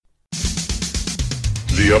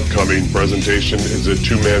The upcoming presentation is a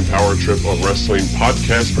two-man power trip of wrestling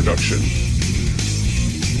podcast production.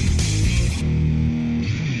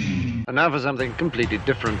 And now for something completely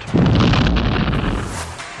different.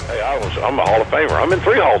 Hey, I'm a Hall of Famer. I'm in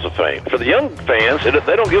 3 Halls of Fame. For the young fans,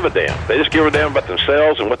 they don't give a damn. They just give a damn about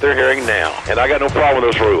themselves and what they're hearing now. And I got no problem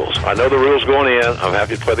with those rules. I know the rules going in. I'm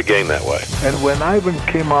happy to play the game that way. And when Ivan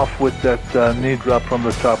came off with that knee drop from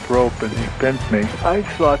the top rope and he pinned me, I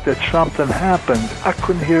thought that something happened. I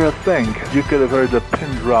couldn't hear a thing. You could have heard a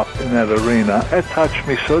pin drop in that arena. It touched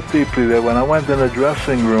me so deeply that when I went in the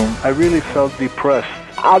dressing room, I really felt depressed.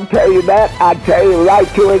 I'll tell you that. I'll tell you right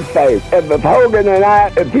to his face. If Hogan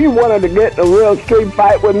and if he wanted to get in a real street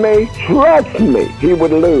fight with me, trust me, he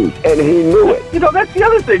would lose. And he knew it. You know, that's the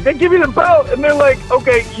other thing. They give you the belt, and they're like,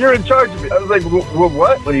 okay, you're in charge of it. I was like,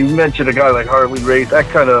 what? When you mention a guy like Harley Race, that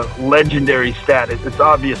kind of legendary status, it's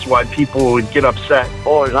obvious why people would get upset. As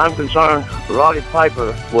far as I'm concerned, Roddy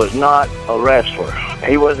Piper was not a wrestler.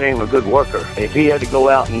 He wasn't even a good worker. If he had to go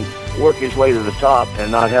out and work his way to the top and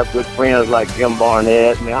not have good friends like Jim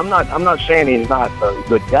Barnett. I mean, I'm not saying he's not a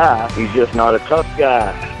good guy. He's just not a tough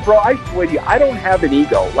guy. Bro, I swear to you, I don't have an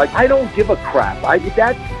ego. Like, I don't give a crap.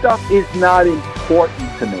 That stuff is not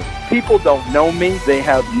important to me. People don't know me. They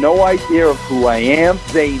have no idea of who I am.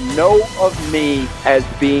 They know of me as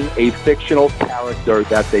being a fictional character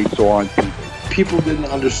that they saw on TV. People didn't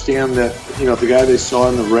understand that, the guy they saw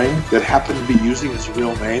in the ring that happened to be using his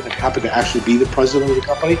real name and happened to actually be the president of the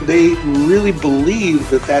company. They really believed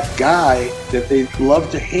that guy that they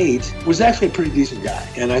loved to hate was actually a pretty decent guy.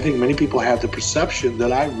 And I think many people had the perception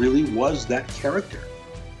that I really was that character.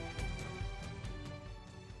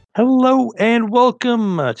 Hello and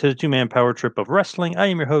welcome to the two-man power trip of wrestling. I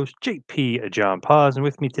am your host, JP John Paz, and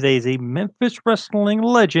with me today is a Memphis wrestling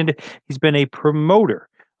legend. He's been a promoter,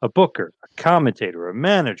 a booker, a commentator, a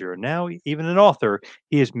manager, and now even an author.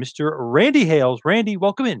 He is Mr. Randy Hales. Randy,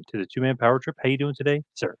 welcome into the two-man power trip. How you doing today,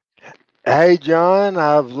 sir? Hey, John.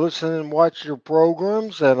 I've listened and watched your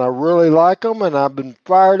programs, and I really like them, and I've been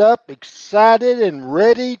fired up, excited, and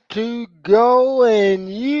ready to go,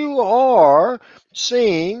 and you are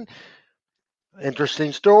seeing,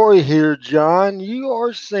 interesting story here, John, you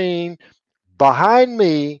are seeing behind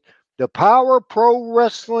me the Power Pro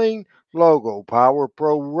Wrestling logo, Power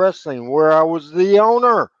Pro Wrestling, where I was the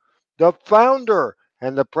owner, the founder,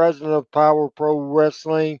 and the president of Power Pro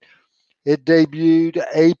Wrestling. It debuted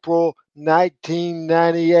April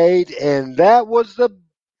 1998, and that was the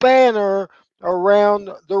banner around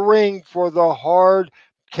the ring for the hard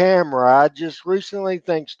camera. I just recently,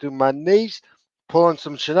 thanks to my niece, pulling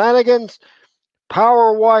some shenanigans,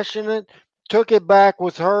 power washing it, took it back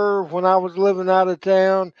with her when I was living out of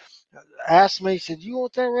town. Asked me, said, "You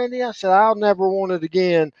want that, Randy?" I said, "I'll never want it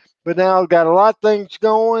again." But now I've got a lot of things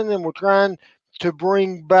going, and we're trying to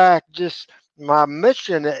bring back just my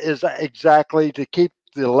mission is exactly to keep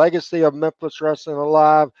the legacy of Memphis wrestling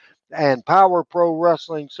alive, and Power Pro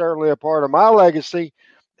Wrestling certainly a part of my legacy.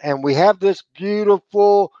 And we have this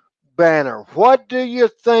beautiful banner. What do you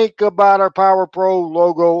think about our Power Pro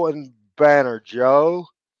logo and banner, Joe?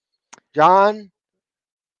 John?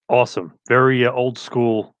 Awesome. Very old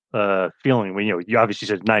school feeling. When you obviously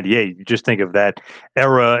said 98, you just think of that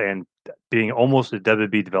era and being almost a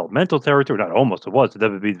WWE developmental territory. Not almost, it was the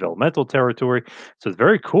WWE developmental territory. So it's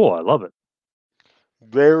very cool. I love it.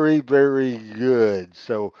 Very, very good.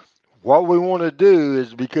 So what we want to do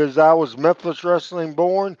is, because I was Memphis wrestling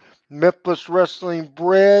born, Memphis wrestling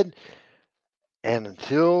bred, and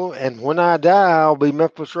when I die, I'll be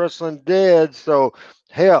Memphis wrestling dead. So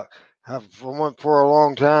hell, I went for a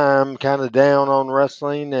long time kind of down on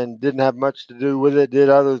wrestling and didn't have much to do with it, did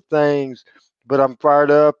other things, but I'm fired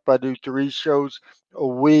up. I do 3 shows a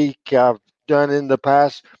week. I've done in the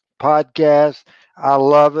past podcasts. I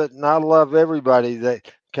love it, and I love everybody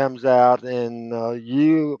that comes out, and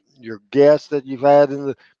your guests that you've had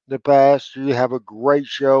in the past. You have a great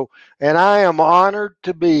show, and I am honored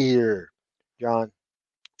to be here, John.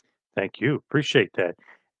 Thank you. Appreciate that.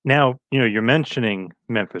 Now, you're mentioning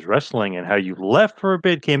Memphis wrestling and how you left for a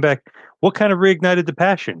bit, came back. What kind of reignited the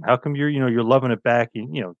passion? How come you're loving it back,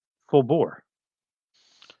 full bore?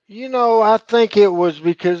 I think it was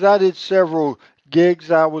because I did several gigs.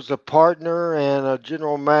 I was a partner and a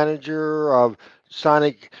general manager of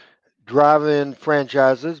Sonic Drive-In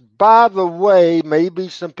franchises. By the way, maybe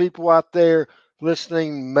some people out there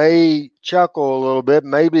listening may chuckle a little bit.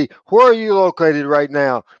 Maybe, where are you located right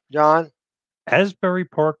now, John? Asbury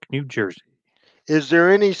Park, New Jersey. Is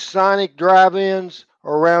there any Sonic Drive-Ins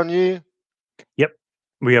around you? Yep.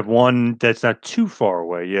 We have one that's not too far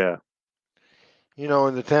away, yeah. You know,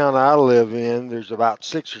 in the town I live in, there's about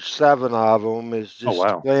 6 or 7 of them. It's Oh, just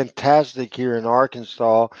wow. fantastic here in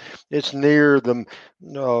Arkansas. It's near the,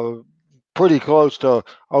 pretty close to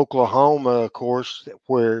Oklahoma, of course,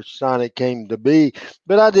 where Sonic came to be.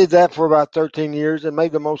 But I did that for about 13 years and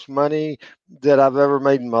made the most money that I've ever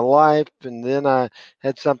made in my life. And then I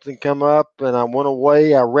had something come up and I went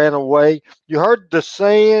away. I ran away. You heard the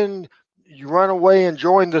saying, you run away and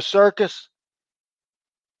join the circus?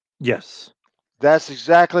 Yes. That's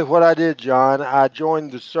exactly what I did, John. I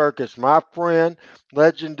joined the circus. My friend,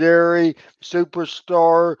 legendary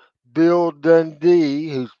superstar Bill Dundee,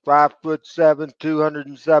 who's 5'7",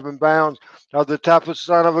 207 pounds, of the toughest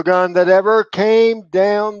son of a gun that ever came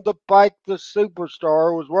down the pike. The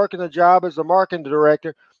superstar was working a job as a marketing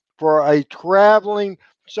director for a traveling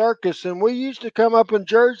circus, and we used to come up in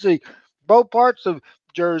Jersey, both parts of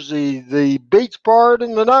Jersey, the beach part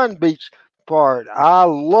and the non-beach part. I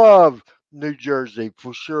love New Jersey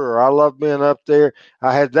for sure. I love being up there.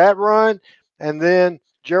 I had that run, and then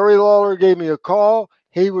Jerry Lawler gave me a call.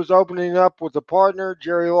 He was opening up with a partner,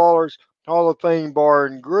 Jerry Lawler's Hall of Fame Bar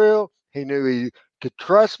and Grill. He knew he could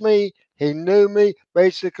trust me. He knew me.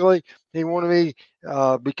 Basically, he wanted me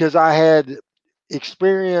because I had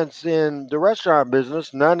experience in the restaurant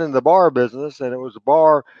business, none in the bar business, and it was a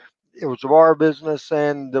bar. It was a bar business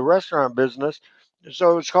and the restaurant business.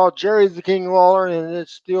 So it's called Jerry the King Lawler, and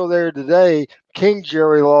it's still there today. King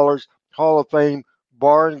Jerry Lawler's Hall of Fame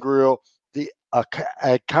Bar and Grill, the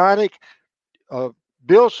iconic uh,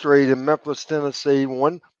 Bill Street in Memphis, Tennessee,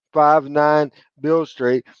 159 Bill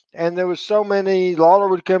Street. And there was so many. Lawler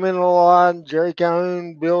would come in a lot. Jerry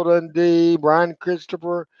Calhoun, Bill Dundee, Brian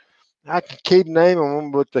Christopher. I can keep naming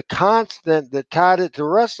them, but the constant that tied it to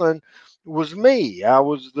wrestling was me. I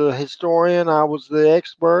was the historian. I was the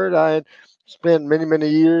expert. I had spent many, many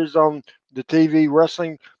years on the TV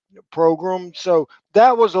wrestling program. So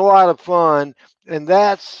that was a lot of fun. And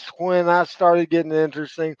that's when I started getting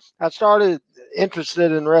interesting. I started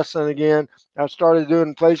interested in wrestling again. I started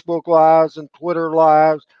doing Facebook Lives and Twitter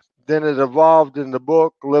Lives. Then it evolved in the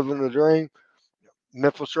book, Living the Dream,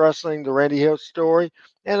 Memphis Wrestling, the Randy Hill story.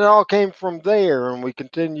 And it all came from there. And we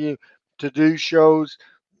continue to do shows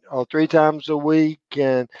 3 times a week.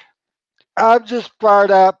 And I'm just fired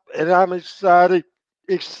up and I'm excited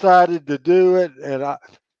to do it. And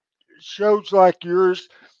shows like yours,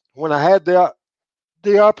 when I had the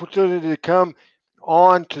opportunity to come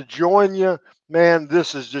on to join you, man,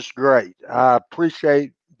 this is just great. I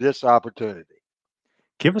appreciate this opportunity.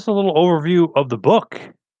 Give us a little overview of the book,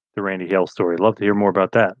 The Randy Hale Story. Love to hear more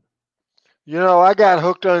about that. You know, I got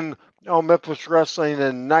hooked on Memphis Wrestling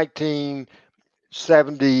in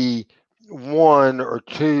 1971 or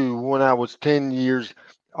 2 when I was 10 years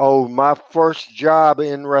old. My first job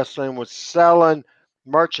in wrestling was selling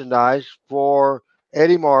merchandise for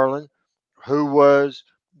Eddie Marlin, who was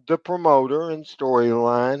the promoter and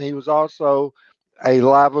storyline. He was also a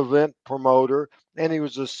live event promoter, and he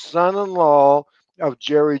was the son-in-law of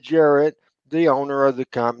Jerry Jarrett, the owner of the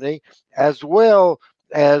company, as well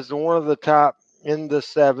as one of the top in the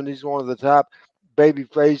 70s, one of the top baby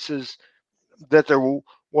faces that there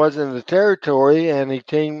was in the territory. And he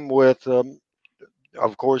teamed with, of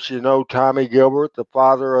course, Tommy Gilbert, the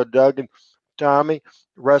father of Doug and Tommy,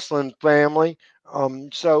 wrestling family.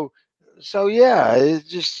 So yeah, it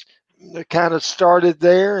just kind of started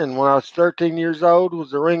there. And when I was 13 years old,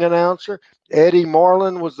 was the ring announcer. Eddie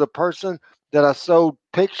Marlin was the person that I sold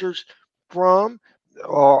pictures from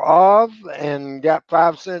or of, and got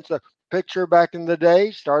 5 cents a picture back in the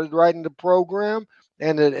day. Started writing the program,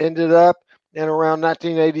 and it ended up in around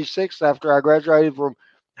 1986 after I graduated from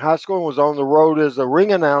high school and was on the road as a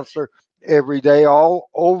ring announcer every day all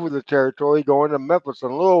over the territory, going to Memphis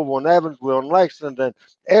and Louisville and Evansville and Lexington,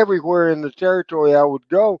 everywhere in the territory I would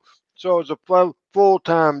go. So it was a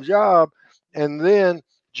full-time job. And then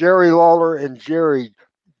Jerry Lawler and Jerry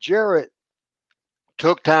Jarrett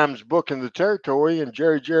took times booking the territory, and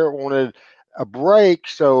Jerry Jarrett wanted a break,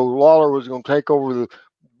 so Lawler was going to take over the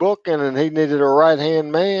booking, and he needed a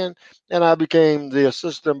right-hand man, and I became the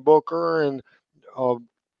assistant booker and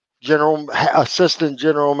assistant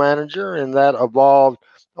general manager, and that evolved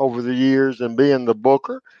over the years, and being the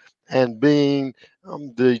booker and being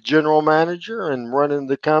the general manager and running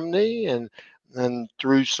the company, and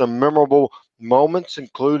through some memorable moments,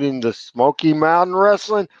 including the Smoky Mountain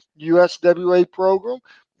Wrestling USWA program.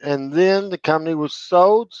 And then the company was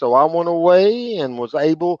sold, so I went away and was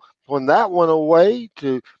able, when that went away,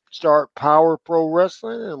 to start Power Pro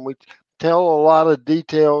Wrestling, and we tell a lot of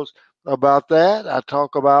details about that. I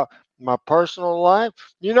talk about my personal life.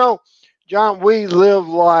 John, we live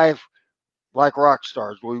life like rock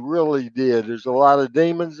stars. We really did. There's a lot of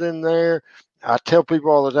demons in there. I tell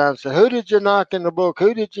people all the time, say, who did you knock in the book?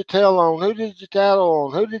 Who did you tell on? Who did you tattle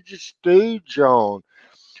on? Who did you stooge on?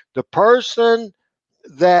 The person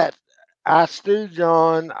that I stooge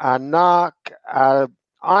on, I knock, I'm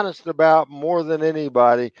honest about more than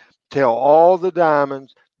anybody, tell all the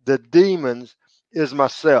diamonds, the demons, is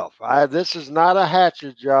myself. This is not a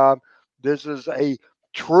hatchet job. This is a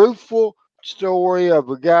truthful story of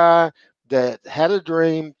a guy that had a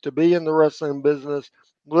dream to be in the wrestling business,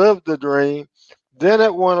 lived the dream, then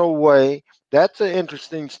it went away. That's an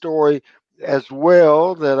interesting story as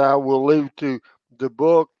well that I will leave to the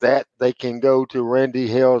book that they can go to Randy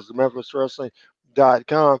Hales,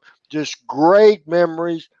 MemphisWrestling.com. Just great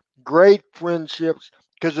memories, great friendships,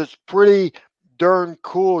 because it's pretty darn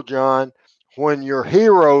cool, John, when your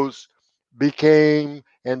heroes became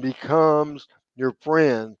and becomes your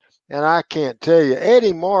friend. And I can't tell you,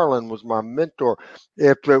 Eddie Marlin was my mentor.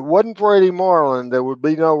 If it wasn't for Eddie Marlin, there would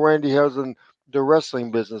be no Randy Hales in the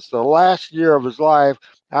wrestling business. The last year of his life,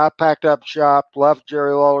 I packed up shop, left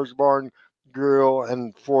Jerry Lawler's Bar and Grill,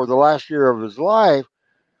 and for the last year of his life,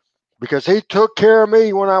 because he took care of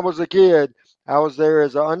me when I was a kid, I was there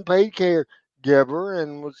as an unpaid caregiver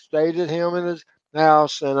and stayed at him in his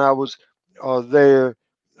house, and I was there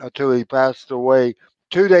until he passed away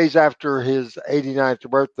 2 days after his 89th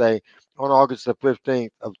birthday on August the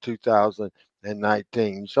 15th of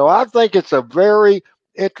 2019. So I think it's a very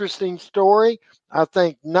interesting story. I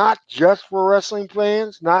think not just for wrestling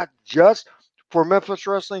fans, not just for Memphis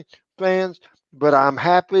wrestling fans, but I'm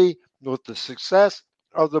happy with the success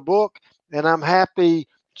of the book, and I'm happy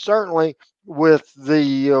certainly with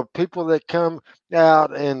the people that come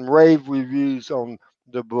out and rave reviews on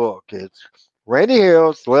the book. It's Randy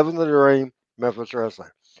Hales, Living the Dream, Memphis Wrestling.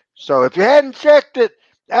 So if you hadn't checked it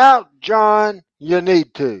out, John, you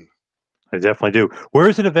need to. I definitely do. Where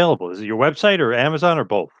is it available? Is it your website or Amazon or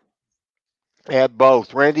both? At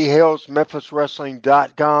both. Randy Hales,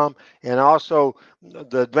 MemphisWrestling.com. And also,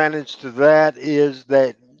 the advantage to that is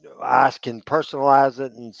that I can personalize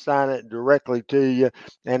it and sign it directly to you.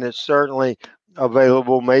 And it's certainly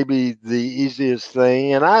available, maybe the easiest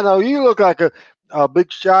thing. And I know you look like a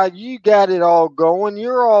big shot. You got it all going.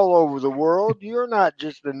 You're all over the world. You're not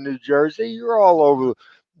just in New Jersey. You're all over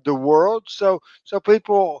the world. So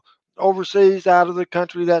people overseas, out of the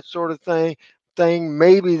country, that sort of thing,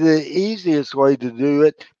 maybe the easiest way to do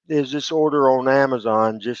it is just order on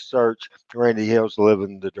Amazon. Just search Randy Hales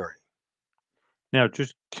Living the Dream. Now,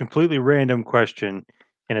 just completely random question,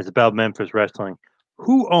 and it's about Memphis wrestling.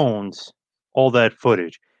 Who owns all that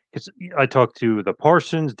footage? Because I talked to the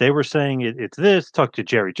Parsons, they were saying it's this. Talked to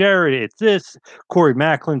Jerry Jarrett, it's this. Corey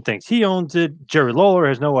Macklin thinks he owns it. Jerry Lawler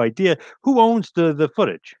has no idea. Who owns the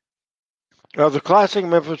footage? The classic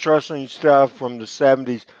Memphis wrestling stuff from the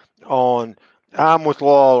 70s on, I'm with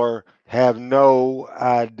Lawler, have no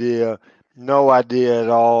idea at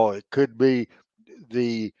all. It could be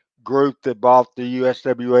the group that bought the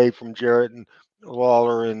USWA from Jarrett and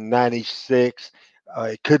Lawler in 96.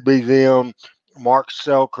 It could be them. Mark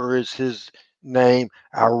Selker is his name.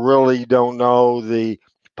 I really don't know. The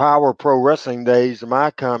Power Pro Wrestling days of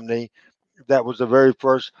my company, that was the very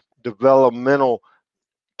first developmental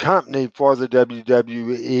company for the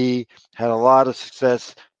WWE, had a lot of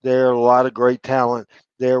success there, a lot of great talent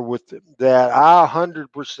there with that. I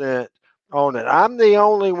 100% own it. I'm the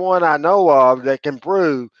only one I know of that can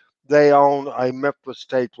prove they own a Memphis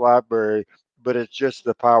tape library, but it's just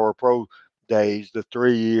the Power Pro days, the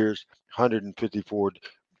 3 years, 154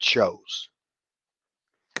 shows.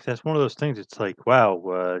 That's one of those things. It's like,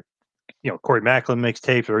 wow, Corey Macklin makes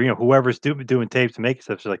tapes, or whoever's doing tapes to make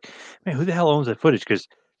stuff. It's like, man, who the hell owns that footage? Because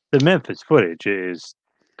the Memphis footage is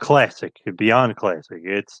classic, beyond classic.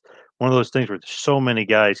 It's one of those things where so many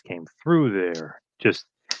guys came through there. Just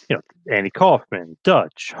Andy Kaufman,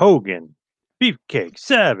 Dutch, Hogan, Beefcake,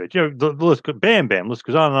 Savage. The list goes, Bam Bam. List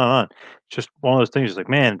goes on and on. It's just one of those things. It's like,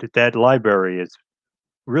 man, that library is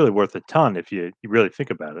really worth a ton if you really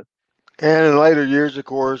think about it. And in later years, of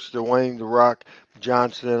course, Dwayne "The Rock"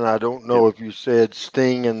 Johnson. I don't know if you said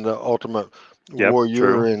Sting and the Ultimate Warrior,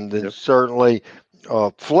 true. And then certainly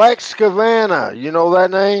Flex Cavana. You know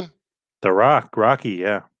that name? The Rocky,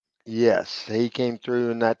 yeah. Yes, he came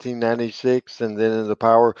through in 1996, and then in the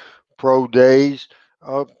Power Pro days,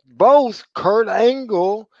 both Kurt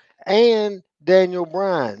Angle and Daniel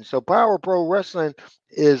Bryan. So Power Pro Wrestling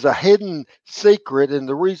is a hidden secret, and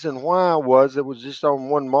the reason why was it was just on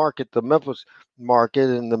one market, the Memphis market,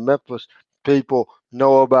 and the Memphis people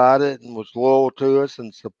know about it and was loyal to us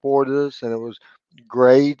and supported us, and it was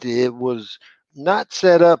great. It was not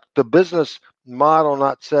set up, the business model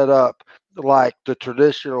not set up like the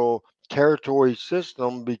traditional territory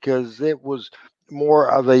system because it was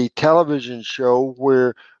more of a television show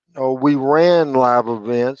where we ran live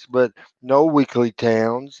events, but no weekly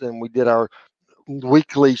towns, and we did our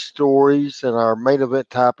weekly stories and our main event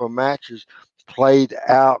type of matches played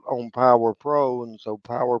out on Power Pro. And so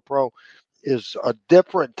Power Pro is a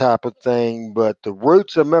different type of thing, but the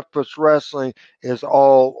roots of Memphis wrestling is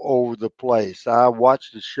all over the place. I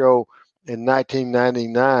watched the show in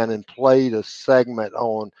 1999 and played a segment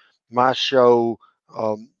on my show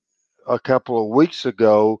um, a couple of weeks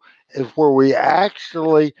ago, is where we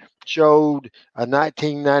actually showed a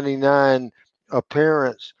 1999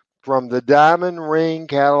 appearance from the Diamond Ring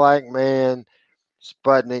Cadillac Man,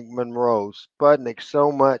 Sputnik Monroe. Sputnik,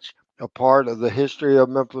 so much a part of the history of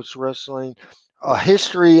Memphis wrestling, a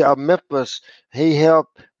history of Memphis. He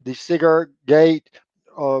helped desegregate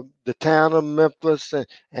the town of Memphis,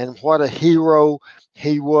 and what a hero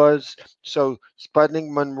he was. So Sputnik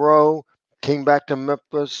Monroe came back to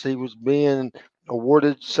Memphis. He was being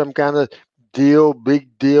awarded some kind of deal,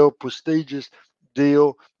 big deal, prestigious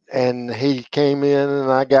deal, and he came in,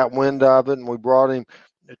 and I got wind of it, and we brought him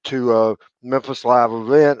to a Memphis live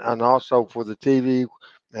event, and also for the TV.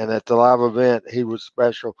 And at the live event, he was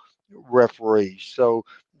special referee. So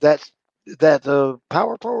that's that. The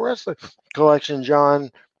Power Pro Wrestling Collection, John,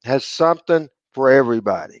 has something for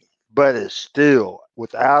everybody, but it's still,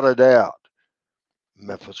 without a doubt,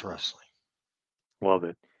 Memphis wrestling. Love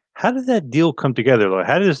it. How did that deal come together? Like,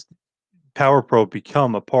 how does Power Pro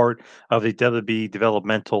become a part of the WWE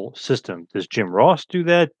developmental system? Does Jim Ross do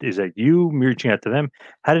that? Is that you reaching out to them?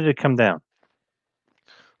 How did it come down?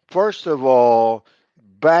 First of all,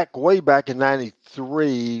 way back in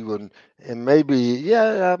 '93 when, and maybe,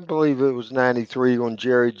 yeah, I believe it was '93 when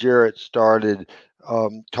Jerry Jarrett started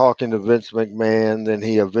talking to Vince McMahon. Then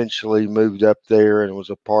he eventually moved up there and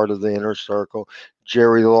was a part of the inner circle.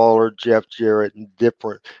 Jerry Lawler, Jeff Jarrett, and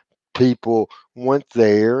different people went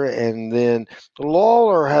there. And then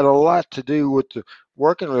Lawler had a lot to do with the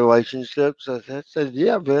working relationships. I said,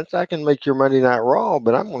 yeah, Vince, I can make your Monday Night Raw,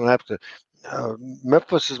 but I'm going to have to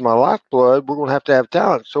Memphis is my lifeblood. We're going to have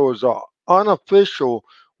talent. So it was an unofficial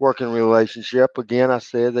working relationship. Again, I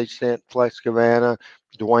said they sent Flex Cavana,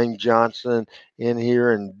 Dwayne Johnson in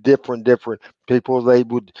here, and different people. They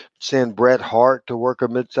would send Bret Hart to work a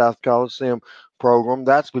Mid-South Coliseum program.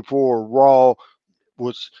 That's before Raw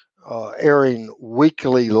was airing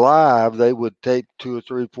weekly live. They would tape 2 or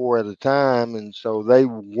 3, 4 at a time, and so they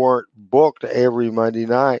weren't booked every Monday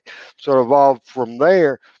night. So it evolved from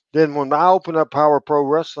there. Then when I opened up Power Pro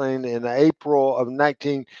Wrestling in April of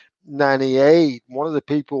 1998, one of the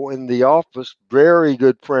people in the office, very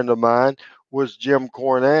good friend of mine, was Jim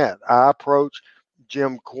Cornette. I approached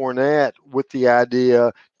Jim Cornette with the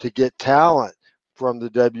idea to get talent from the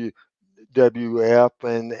WWF,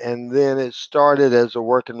 and then it started as a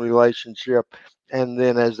working relationship, and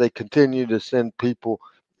then as they continue to send people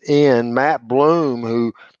in, Matt Bloom,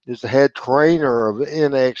 who is the head trainer of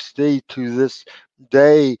NXT to this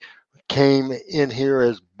day, came in here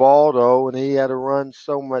as Baldo, and he had to run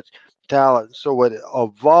so much talent. So it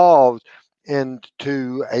evolved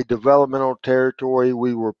into a developmental territory.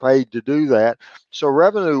 We were paid to do that. So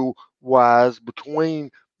revenue wise,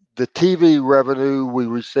 between the TV revenue we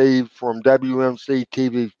received from WMC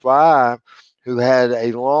TV5, who had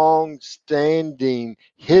a long standing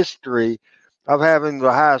history of having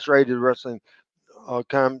the highest rated wrestling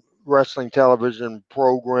television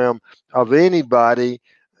program of anybody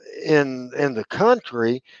in the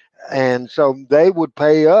country. And so they would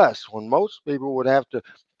pay us when most people would have to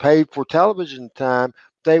pay for television time.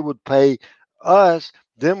 They would pay us.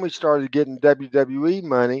 Then we started getting WWE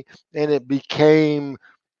money, and it became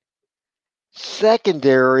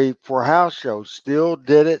secondary for house shows. Still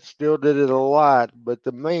did it a lot, but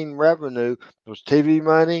the main revenue was TV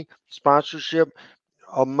money, sponsorship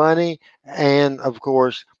money, and of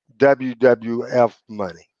course WWF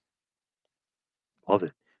money. Love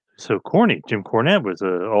it. So Jim Cornette was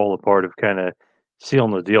all a part of kind of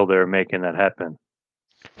sealing the deal there, making that happen.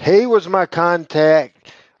 He was my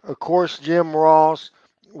contact. Of course, Jim Ross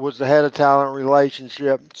was the head of talent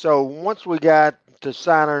relationship. So once we got to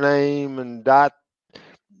sign our name and dot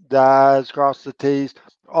the I's, cross the T's,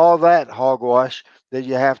 all that hogwash that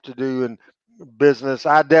you have to do in business,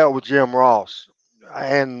 I dealt with Jim Ross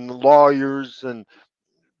and lawyers and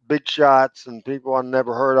big shots and people I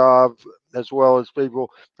never heard of, as well as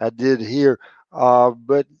people I did hear.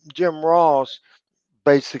 But Jim Ross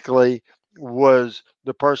basically was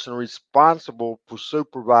the person responsible for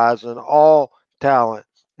supervising all talent,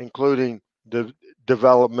 including the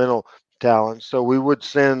developmental talent. So we would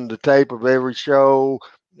send the tape of every show,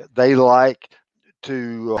 They like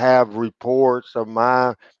to have reports of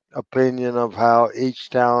my opinion of how each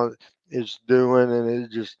talent is doing, and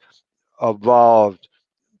it just evolved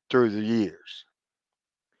through the years.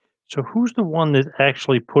 So who's the one that's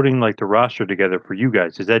actually putting like the roster together for you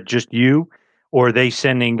guys? Is that just you, or are they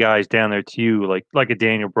sending guys down there to you, like a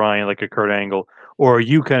Daniel Bryan, like a Kurt Angle, or are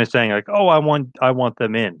you kind of saying like, oh, I want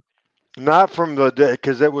them in? Not from the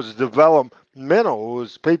because it was developmental. It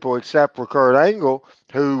was people except for Kurt Angle,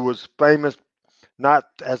 who was famous not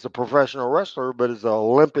as a professional wrestler, but as an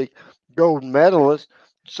Olympic gold medalist.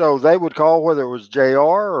 So they would call whether it was JR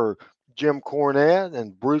or Jim Cornette,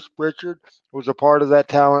 and Bruce Pritchard was a part of that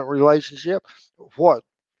talent relationship. What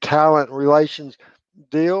talent relations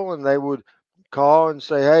deal? And they would call and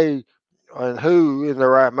say, hey, and who in their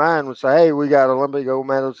right mind would say, hey, we got Olympic gold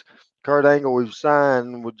medalist Kurt Angle we've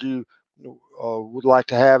signed. Would like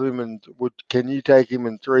to have him, and can you take him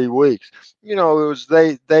in 3 weeks? It was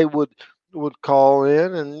they would call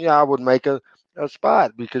in, and yeah, I would make a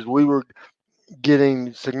spot because we were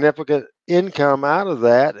getting significant income out of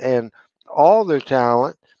that, and all their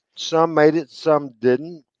talent. Some made it, some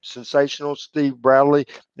didn't. Sensational Steve Bradley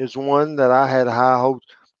is one that I had high hopes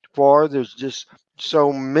for. There's just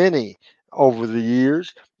so many over the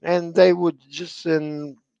years, and they would just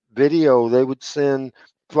send video, they would send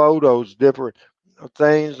photos, different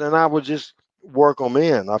things, and I would just work them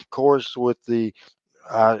in. Of course,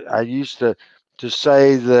 I used to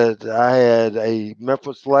say that I had a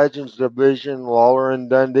Memphis Legends division, Lawler and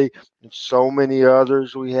Dundee, and so many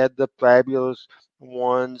others. We had the fabulous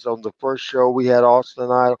ones on the first show. We had Austin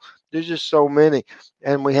Idol. There's just so many,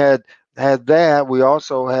 and we had that. We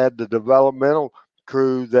also had the developmental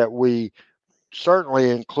crew that we certainly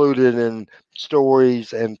included in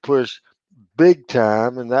stories and pushed big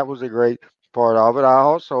time, and that was a great part of it. I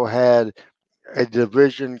also had a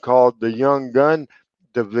division called the Young Gun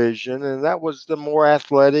division, and that was the more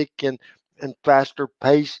athletic and faster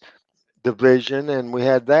paced division, and we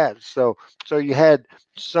had that. So you had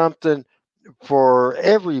something for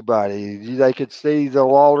everybody. They could see the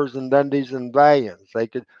Lawlers and Dundies and Valiants. They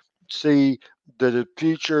could see the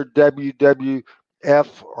future WWF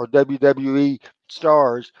or WWE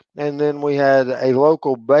stars, and then we had a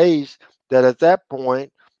local base that at that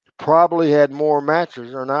point probably had more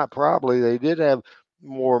matches, or not probably, they did have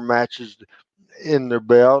more matches in their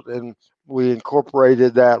belt, and we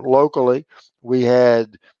incorporated that locally. We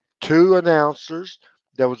had 2 announcers.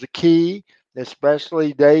 That was a key,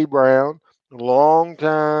 especially Dave Brown,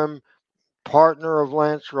 longtime partner of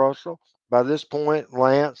Lance Russell. By this point,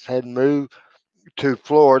 Lance had moved to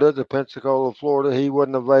Florida, to Pensacola, Florida. He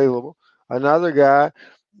wasn't available. Another guy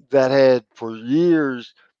that had for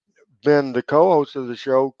years been the co-host of the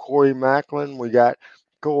show, Corey Macklin. We got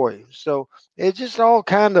Corey. So it just all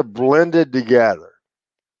kind of blended together.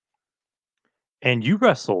 And you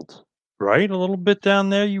wrestled, right? A little bit down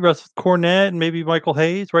there. You wrestled Cornette and maybe Michael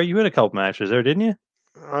Hayes, right? You had a couple matches there, didn't you?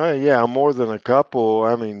 Yeah, more than a couple.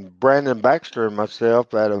 I mean, Brandon Baxter and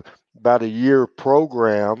myself had about a year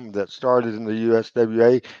program that started in the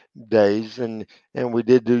USWA days, and we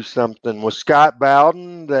did do something with Scott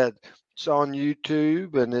Bowden that's on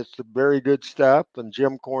YouTube, and it's very good stuff. And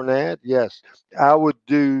Jim Cornette, yes, I would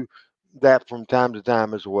do that from time to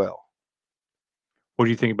time as well. What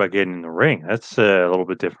do you think about getting in the ring? That's a little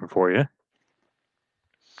bit different for you.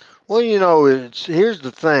 Well, here's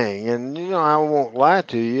the thing, and I won't lie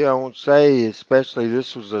to you. I won't say, especially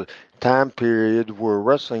this was a time period where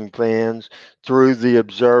wrestling fans, through the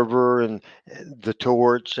Observer and the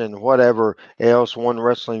Torch and whatever else,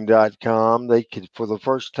 OneWrestling.com, they could, for the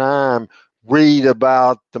first time, read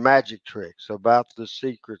about the magic tricks, about the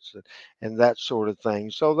secrets, and that sort of thing.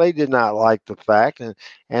 So they did not like the fact,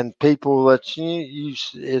 and people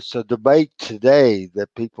it's a debate today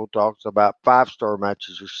that people talks about 5-star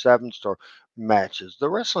matches or 7-star matches. The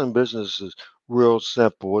wrestling business is real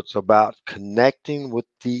simple. It's about connecting with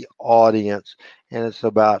the audience, and it's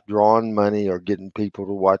about drawing money or getting people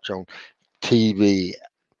to watch on TV.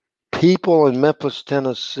 People in Memphis,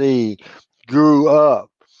 Tennessee grew up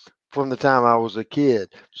from the time I was a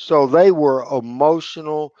kid. So they were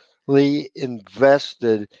emotionally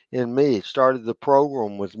invested in me. Started the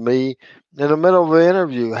program with me in the middle of the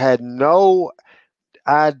interview. Had no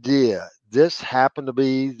idea. This happened to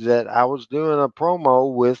be that I was doing a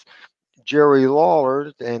promo with Jerry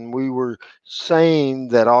Lawler, and we were saying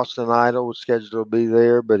that Austin Idol was scheduled to be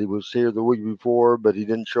there, but he was here the week before, but he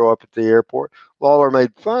didn't show up at the airport. Lawler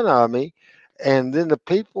made fun of me, and then the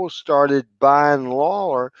people started buying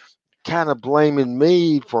Lawler, kind of blaming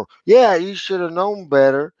me for, yeah, you should have known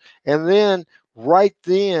better. And then right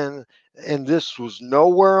then, and this was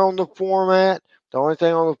nowhere on the format, The only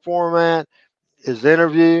thing on the format is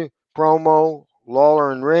interview, promo,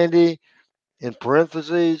 Lawler and Randy. In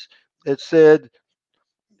parentheses, it said,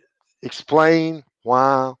 explain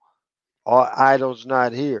why Idol's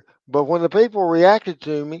not here. But when the people reacted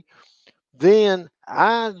to me, then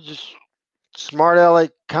I just smart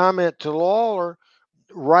aleck comment to Lawler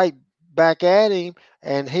right back at him,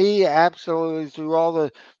 and he absolutely, through all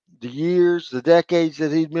the years, the decades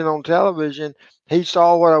that he'd been on television, he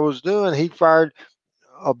saw what I was doing. He fired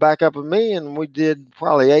back up at me, and we did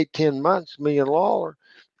probably 8-10 months, me and Lawler,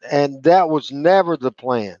 and that was never the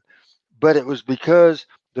plan. But it was because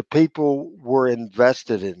the people were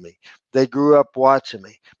invested in me. They grew up watching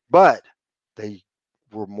me, but they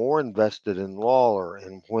were more invested in Lawler.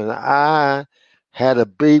 And when I had a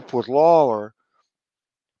beef with Lawler,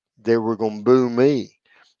 they were going to boo me.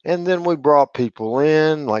 And then we brought people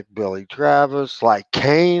in like Billy Travis, like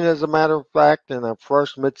Kane, as a matter of fact, in our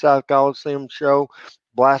first Mid-South Coliseum show,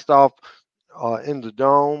 blast off in the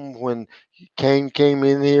Dome when Kane came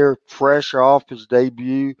in here fresh off his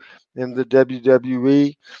debut in the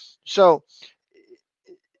WWE. So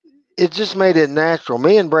it just made it natural.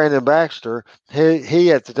 Me and Brandon Baxter,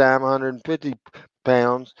 he at the time, 150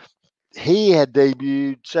 pounds, he had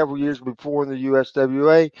debuted several years before in the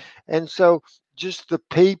USWA. And so just the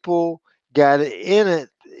people got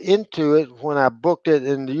into it when I booked it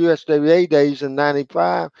in the USWA days in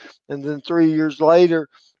 95. And then 3 years later,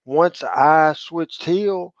 once I switched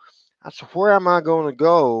heel, I said, where am I going to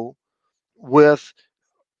go with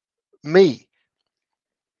me?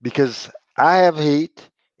 Because I have heat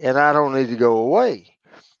and I don't need to go away.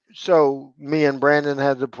 So me and Brandon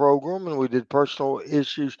had the program and we did personal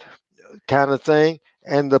issues kind of thing.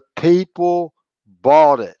 And the people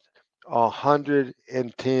bought it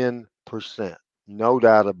 110%. No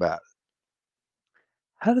doubt about it.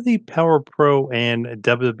 How did the Power Pro and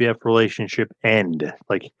WWF relationship end?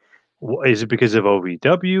 Like, is it because of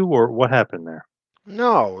OVW or what happened there?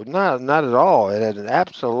 No, not at all. It had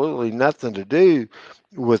absolutely nothing to do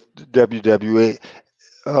with WWE,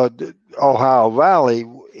 Ohio Valley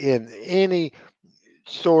in any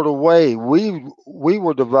sort of way. We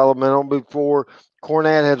were developmental before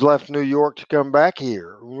Cornette had left New York to come back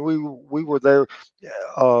here. We were there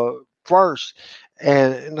first,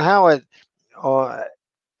 and how it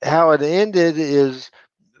ended is,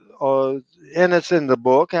 and it's in the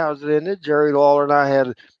book. How it ended. Jerry Lawler and I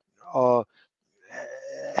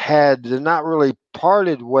had not really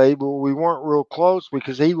parted way, but we weren't real close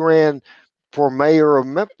because he ran for mayor of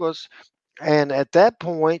Memphis, and at that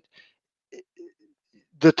point,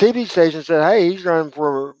 the TV station said, "Hey, he's running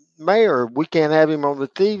for mayor. We can't have him on the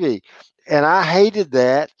TV," and I hated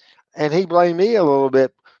that, and he blamed me a little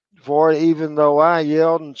bit for it, even though I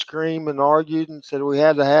yelled and screamed and argued and said we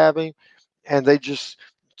had to have him, and they just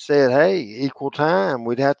said, "Hey, equal time.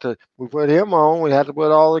 We put him on. We had to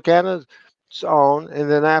put all the candidates on,"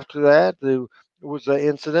 and then after that, there was the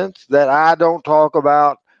incidents that I don't talk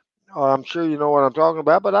about. I'm sure you know what I'm talking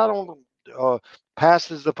about, but I don't.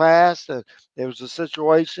 Past is the past, and it was a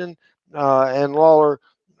situation, and Lawler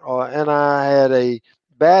and I had a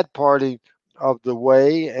bad party of the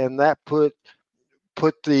way, and that put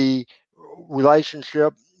the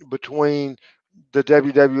relationship between the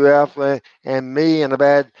WWF and me in a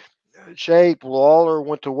bad shape. Lawler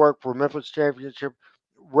went to work for Memphis Championship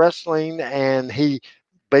Wrestling, and he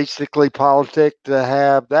basically politicked to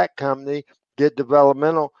have that company get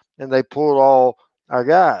developmental, and they pulled all our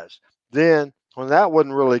guys. Then, when that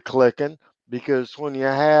wasn't really clicking, because when you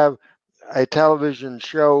have a television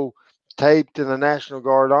show taped in the National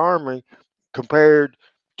Guard Army compared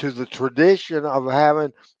to the tradition of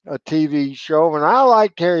having a TV show, and I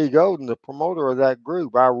like Terry Golden, the promoter of that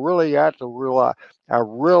group. I really had to realize I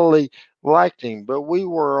really liked him, but we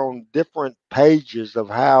were on different pages of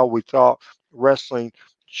how we thought wrestling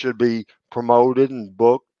should be promoted and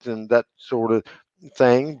booked and that sort of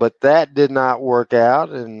thing. But that did not work out,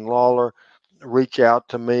 and Lawler reached out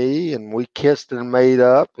to me, and we kissed and made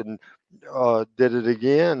up and did it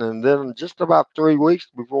again. And then just about 3 weeks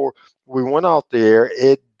before we went off the air,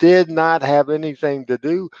 it did not have anything to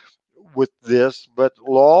do with this, but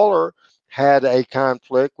Lawler had a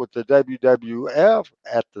conflict with the WWF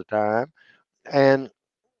at the time and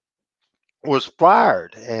was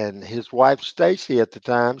fired, and his wife Stacy at the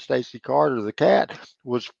time, Stacy Carter the cat,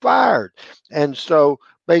 was fired. And so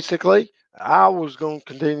basically I was going to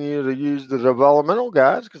continue to use the developmental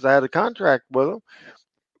guys because I had a contract with them,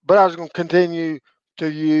 but I was going to continue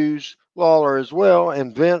to use Lawler as well,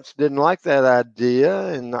 and Vince didn't like that idea,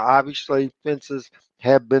 and obviously fences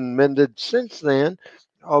have been mended since then.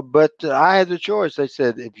 But I had the choice. They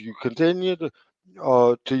said, if you continue to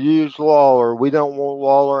to use Lawler. We don't want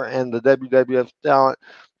Lawler and the WWF talent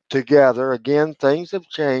together. Again, things have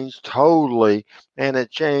changed totally, and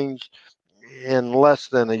it changed in less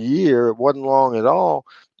than a year. It wasn't long at all.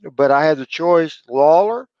 But I had the choice,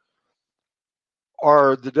 Lawler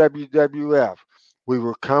or the WWF. We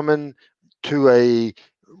were coming to a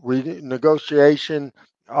renegotiation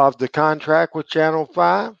of the contract with Channel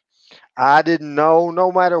 5. I didn't know,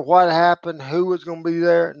 no matter what happened, who was going to be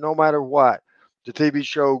there, no matter what, the TV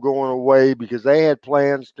show going away, because they had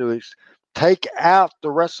plans to take out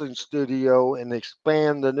the wrestling studio and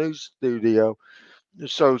expand the new studio.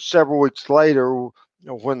 So several weeks later,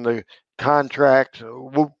 when the contract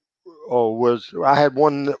was, I had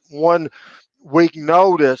one week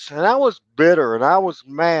notice, and I was bitter and I was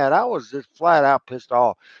mad. I was just flat out pissed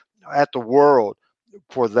off at the world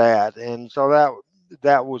for that, and so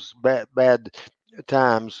that was bad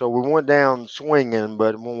time. So we went down swinging,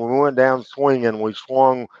 but when we went down swinging, we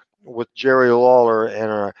swung with Jerry Lawler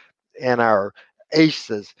and our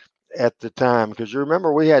aces at the time, because you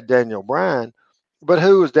remember we had Daniel Bryan. But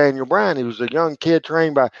who was Daniel Bryan? He was a young kid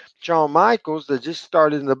trained by Shawn Michaels that just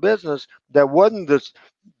started in the business, that wasn't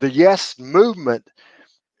the Yes movement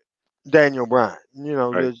Daniel Bryan.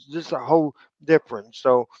 Right. There's just a whole difference.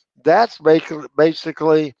 So that's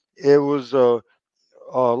basically it was a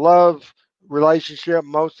love relationship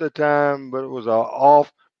most of the time, but it was a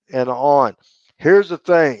off and on. Here's the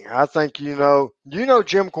thing. I think you know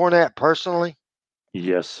Jim Cornette personally?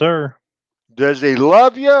 Yes, sir. Does he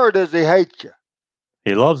love you or does he hate you?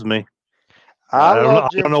 He loves me. I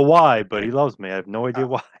don't know why, but he loves me. I have no idea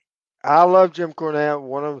why. I love Jim Cornette,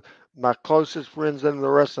 one of my closest friends in the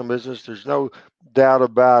wrestling business. There's no doubt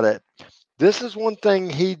about it. This is one thing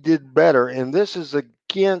he did better, and this is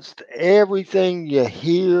against everything you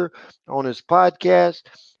hear on his podcast,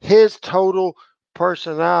 his total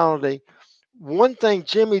personality. One thing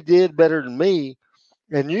Jimmy did better than me,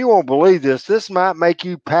 and you won't believe this might make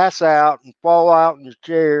you pass out and fall out in your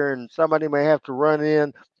chair, and somebody may have to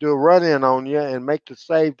do a run in on you and make the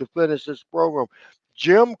save to finish this program.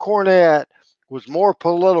 Jim Cornette was more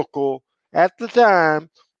political at the time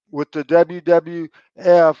with the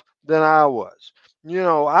WWF than I was.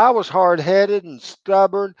 I was hard-headed and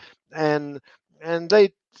stubborn, and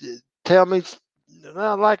they tell me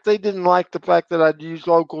like they didn't like the fact that I'd use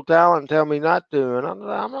local talent and tell me not to, and I'm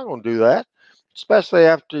not going to do that, especially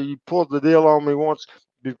after you pulled the deal on me once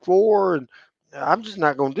before, and I'm just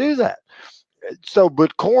not going to do that. So,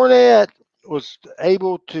 but Cornette was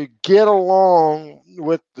able to get along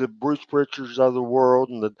with the Bruce Pritchards of the world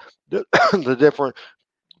and the different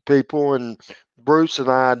people, and Bruce and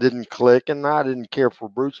I didn't click, and I didn't care for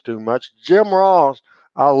Bruce too much. Jim Ross,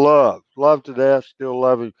 I love to death, still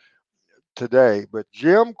love him today. But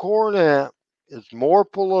Jim Cornette is more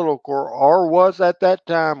political, or was at that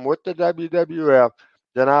time with the WWF,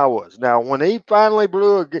 than I was. Now, when he finally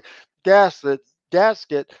blew a gasket,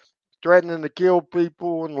 threatening to kill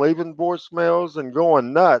people and leaving voicemails and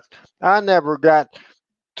going nuts, I never got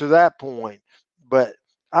to that point. But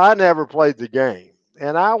I never played the game,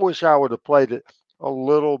 and I wish I would have played it a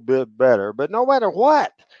little bit better. But no matter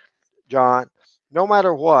what, John, no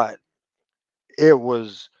matter what, it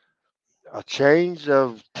was a change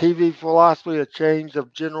of TV philosophy, a change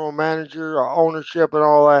of general manager, or ownership, and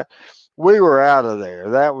all that. We were out of there.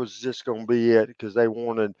 That was just going to be it, because they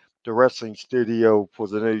wanted the wrestling studio for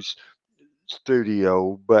the new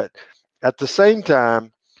studio. But at the same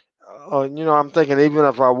time, I'm thinking, even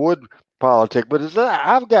if I would politic, but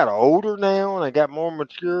I've got older now and I got more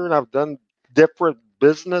mature and I've done different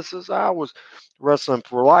businesses. I was wrestling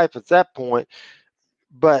for life at that point,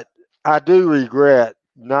 but I do regret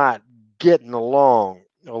not getting along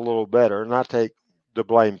a little better, and I take the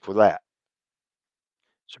blame for that.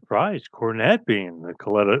 Surprised Cornette being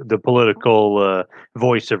the political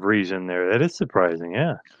voice of reason there. That is surprising,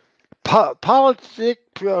 yeah. Politics,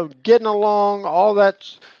 getting along, all that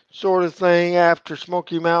sort of thing. After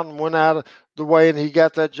Smoky Mountain went out of the way and he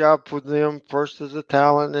got that job for them, first as a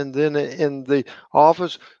talent and then in the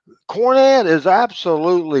office. Cornette is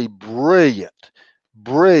absolutely brilliant.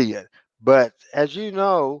 But as you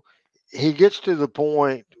know, he gets to the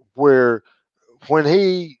point where when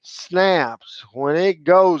he snaps, when it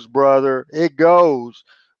goes, brother, it goes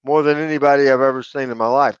more than anybody I've ever seen in my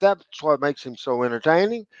life. That's what makes him so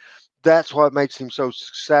entertaining. That's what makes him so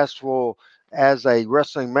successful as a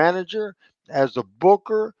wrestling manager, as a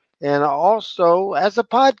booker, and also as a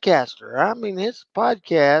podcaster. I mean, his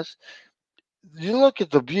podcast, you look at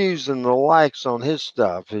the views and the likes on his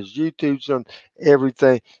stuff, his YouTube's on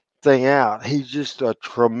everything out. He's just a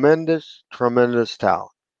tremendous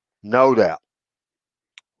talent. No doubt.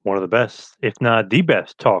 one of the best, if not the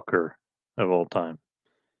best talker of all time.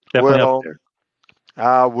 Definitely up Well, there.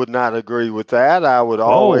 I would not agree with that. I would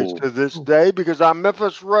always, Oh, to this day, because I'm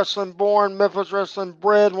Memphis wrestling born, Memphis wrestling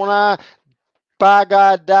bred. When I, by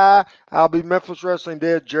God, die, I'll be Memphis wrestling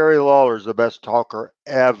dead. Jerry Lawler's the best talker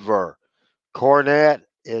ever. Cornette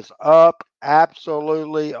is up,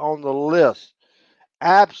 absolutely on the list.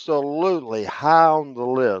 Absolutely high on the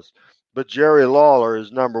list. But Jerry Lawler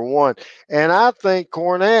is number one. And I think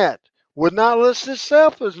Cornette would not list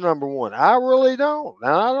himself as number one. I really don't.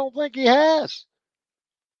 And I don't think he has.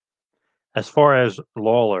 as far as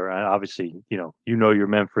Lawler, obviously, you know your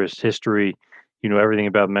Memphis history. You know everything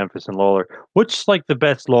about Memphis and Lawler. What's like the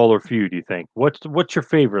best Lawler feud? You think? What's your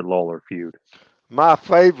favorite Lawler feud? My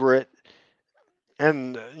favorite,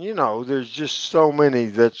 and there's just so many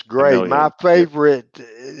that's A great. My million. favorite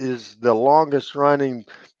is the longest running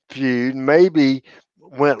feud. Maybe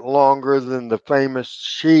went longer than the famous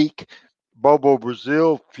Sheik Bobo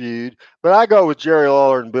Brazil feud, but I go with Jerry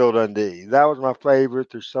Lawler and Bill Dundee. That was my favorite.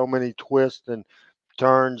 There's so many twists and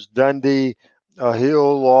turns. Dundee, a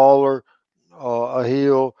heel, Lawler, a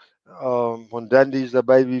heel. When Dundee's a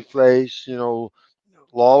baby face,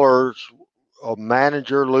 Lawler's a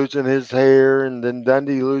manager losing his hair, and then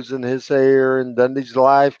Dundee losing his hair, and Dundee's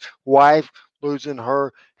wife losing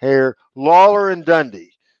her hair. Lawler and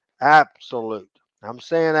Dundee, absolute. I'm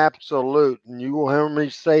saying absolute, and you will hear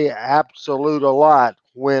me say absolute a lot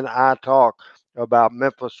when I talk about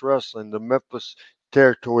Memphis wrestling, the Memphis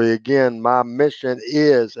territory. Again, my mission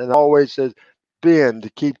is, and always has been,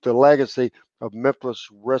 to keep the legacy of Memphis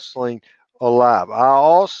wrestling alive. I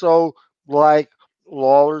also like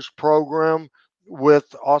Lawler's program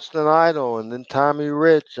with Austin Idol and then Tommy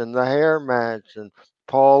Rich and the hair match and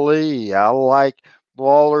Paul Lee. I like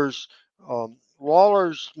Lawler's.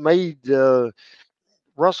 Lawler's made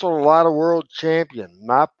wrestled a lot of world champion.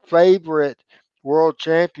 My favorite world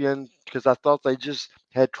champion, because I thought they just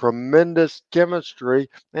had tremendous chemistry,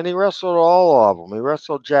 and he wrestled all of them. He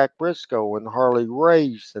wrestled Jack Briscoe and Harley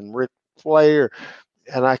Race and Ric Flair,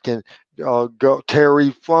 and I can go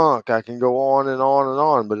Terry Funk. I can go on and on and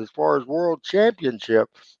on. But as far as world championship,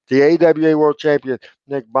 the AWA world champion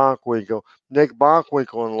Nick Bockwinkel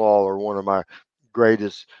and Lawler, one of my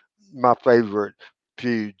favorite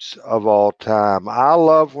feuds of all time. I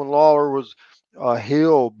love when Lawler was a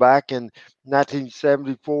heel back in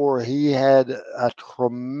 1974. He had a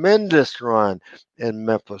tremendous run in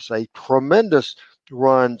Memphis, a tremendous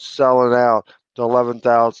run selling out the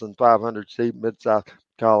 11,500 seat Mid-South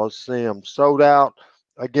Coliseum. Sold out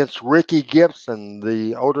against Ricky Gibson,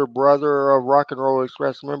 the older brother of Rock and Roll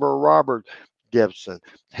Express member Robert Gibson.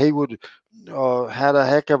 He would had a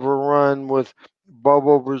heck of a run with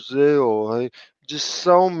Bobo Brazil. Just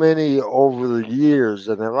so many over the years.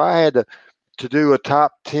 And if I had to do a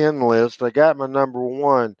top 10 list, I got my number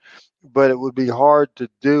one, but it would be hard to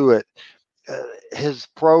do it. His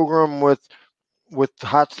program with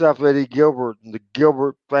Hot Stuff Eddie Gilbert and the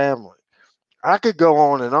Gilbert family. I could go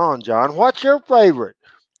on and on, John. What's your favorite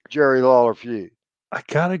Jerry Lawler feud? I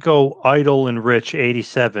gotta go Idol and Rich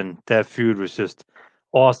 '87. That feud was just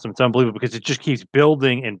awesome. It's unbelievable because it just keeps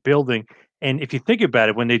building and building. And if you think about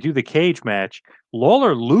it, when they do the cage match,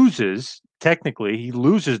 Lawler loses. Technically, he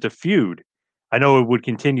loses the feud. I know it would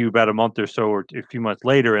continue about a month or so, or a few months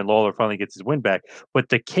later, and Lawler finally gets his win back. But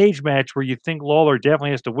the cage match, where you think Lawler definitely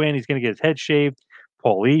has to win, he's going to get his head shaved.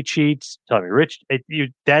 Paul Lee cheats. Tommy Rich.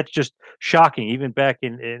 That's just shocking. Even back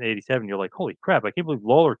in '87, you're like, holy crap! I can't believe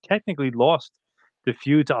Lawler technically lost the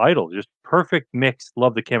feud to Idol. Just perfect mix.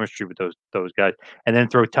 Love the chemistry with those guys. And then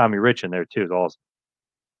throw Tommy Rich in there too. Is awesome.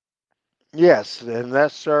 Yes, and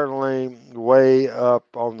that's certainly way up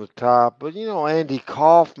on the top. But Andy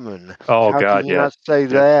Kaufman, Oh how can God, you yeah. not say Yep.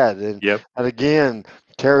 that? And Yep. and again,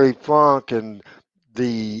 Terry Funk and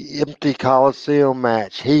the empty Coliseum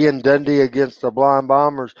match. He and Dundee against the Blind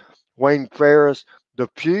Bombers, Wayne Ferris, the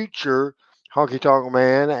future Honky Tonk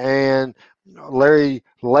Man, and Larry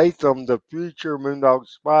Latham, the future Moondog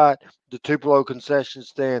Spot, the Tupelo concession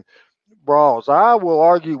stand brawls. I will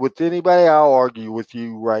argue with anybody. I'll argue with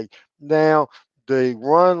you right now. The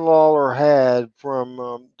run Lawler had from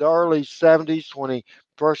the early 70s when he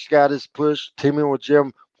first got his push, teaming with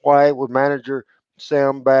Jim White, with manager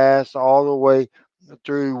Sam Bass, all the way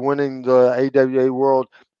through winning the AWA World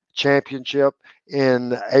Championship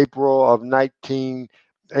in April of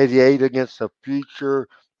 1988 against the future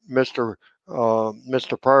Mr.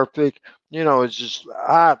 Perfect. It's just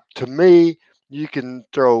to me, you can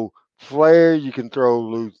throw Flair, you can throw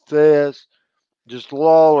Luthez. Just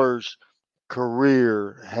Lawler's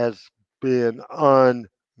career has been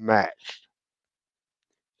unmatched.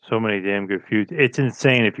 So many damn good feuds. It's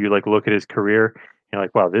insane if you like look at his career. You're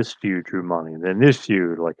like, wow, this feud drew money. And then this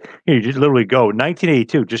feud, like, you just literally go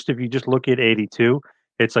 1982. Just if you just look at 82,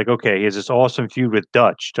 it's like, okay, he has this awesome feud with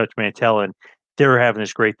Dutch Mantell, and they're having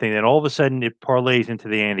this great thing. Then all of a sudden, it parlays into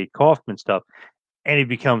the Andy Kaufman stuff, and he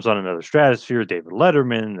becomes on another stratosphere. David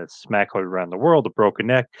Letterman, the smack heard around the world, the broken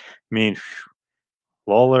neck. I mean,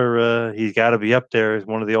 Lawler, he's got to be up there as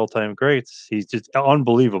one of the all-time greats. He's just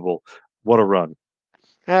unbelievable. What a run.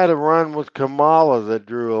 Had a run with Kamala that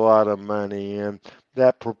drew a lot of money, and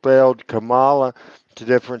that propelled Kamala to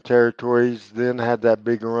different territories. Then had that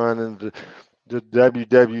big run in the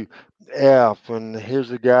WWF, and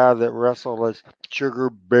here's a guy that wrestled as Sugar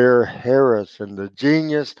Bear Harris, and the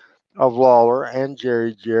genius of Lawler and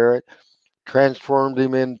Jerry Jarrett transformed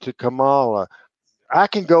him into Kamala. I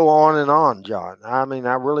can go on, John. I mean,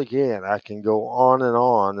 I really can. I can go on, and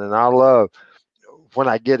I love when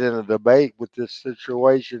I get in a debate with this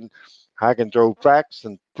situation. I can throw facts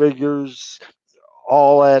and figures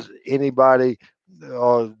all at anybody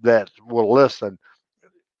that will listen.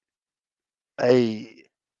 A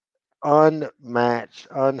unmatched,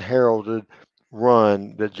 unheralded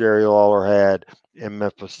run that Jerry Lawler had in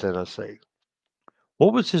Memphis, Tennessee.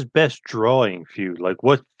 What was his best drawing feud? Like,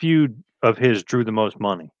 what feud of his drew the most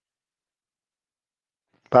money?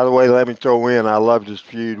 By the way, let me throw in, I loved his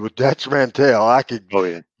feud with Dutch Mantell. I could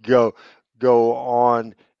go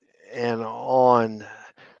on and on.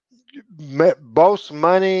 Most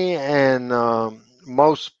money and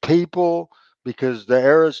most people, because the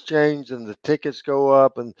era's changed and the tickets go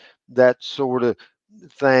up and that sort of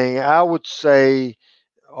thing. I would say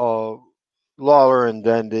Lawler and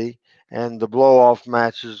Dundee, and the blow-off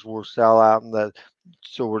matches were sell out and that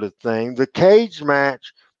sort of thing. The cage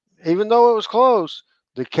match, even though it was close,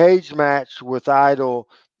 the cage match with Idol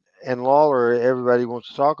and Lawler, everybody wants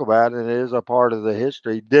to talk about, and it is a part of the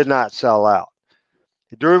history, did not sell out.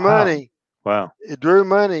 It drew money. Wow. It drew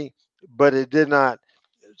money, but it did not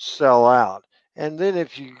sell out. And then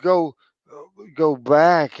if you go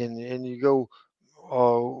back and you go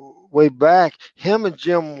way back, him and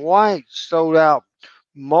Jim White sold out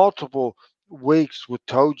multiple weeks with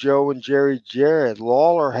Tojo and Jerry Jarrett.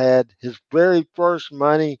 Lawler had his very first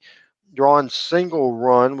money drawn single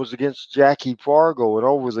run was against Jackie Fargo, and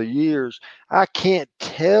over the years, I can't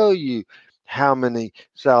tell you how many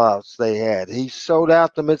sellouts they had. He sold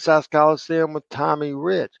out the Mid-South Coliseum with Tommy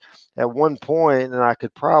Rich at one point, and I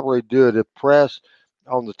could probably do it at press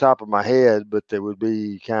on the top of my head, but there would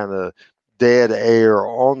be kind of dead air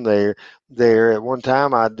on there. At one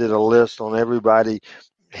time, I did a list on everybody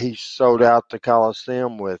he sold out the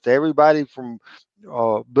Coliseum with. Everybody from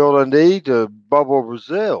Bill Dundee to Bubba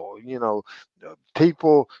Brazil,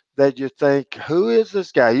 people that you think, who is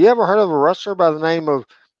this guy? You ever heard of a wrestler by the name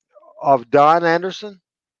of Don Anderson?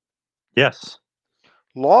 Yes.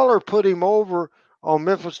 Lawler put him over on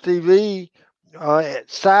Memphis TV,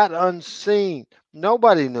 sight unseen.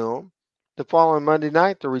 Nobody knew him. The following Monday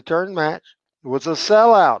night, the return match was a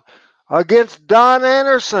sellout against Don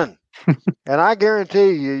Anderson. And I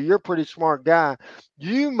guarantee you, you're a pretty smart guy.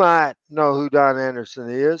 You might know who Don Anderson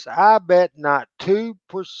is. I bet not 2%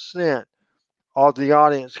 of the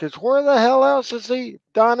audience, because where the hell else has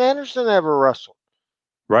Don Anderson ever wrestled?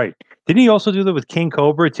 Right. Didn't he also do that with King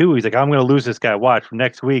Cobra too? He's like, I'm going to lose this guy. Watch,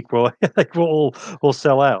 next week we'll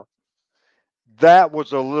sell out. That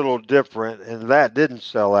was a little different, and that didn't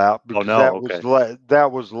sell out because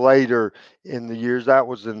that was later in the years. That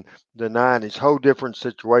was in the 90s. Whole different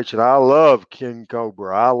situation. I love King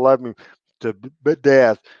Cobra. I love him to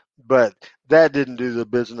death, but that didn't do the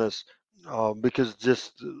business because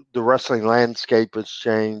just the wrestling landscape has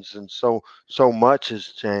changed, and so much has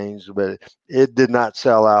changed. But it did not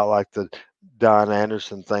sell out like the Don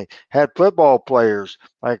Anderson thing. Had football players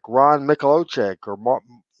like Ron Michalowicz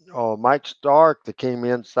or Mike Stark that came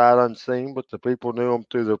in sight unseen, but the people knew him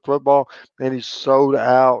through the football, and he sold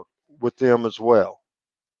out with them as well.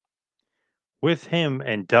 With him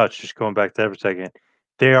and Dutch, just going back to that for a second,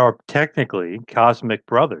 they are technically cosmic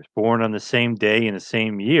brothers, born on the same day in the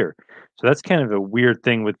same year. So that's kind of a weird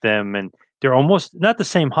thing with them, and they're almost not the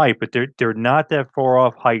same height, but they're not that far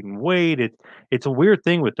off height and weight. It's a weird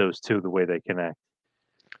thing with those two, the way they connect.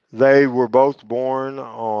 They were both born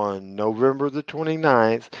on November the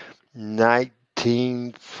 29th,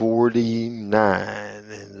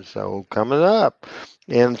 1949. And so coming up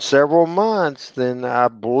in several months, then I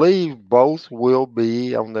believe both will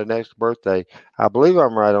be on their next birthday. I believe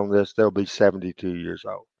I'm right on this. They'll be 72 years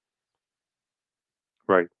old.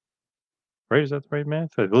 Right. Right? Is that the right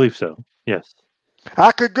math? I believe so. Yes.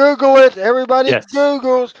 I could Google it. Everybody Yes.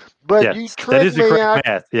 Googles, but Yes, you that tricked is the me. correct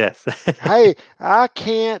math. Yes. Hey, I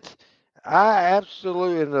can't. I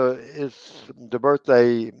absolutely. It's the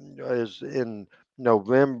birthday is in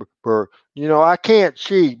November. I can't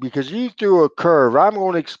cheat because you threw a curve. I'm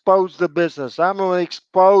going to expose the business. I'm going to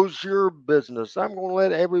expose your business. I'm going to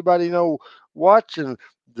let everybody know watching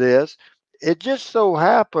this. It just so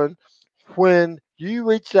happened when you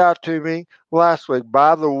reached out to me last week.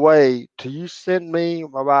 By the way, you sent me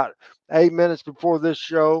about 8 minutes before this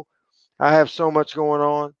show. I have so much going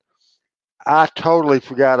on. I totally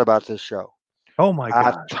forgot about this show. Oh my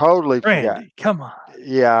I God. totally forgot. Randy, come on.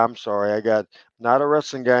 Yeah, I'm sorry. I got not a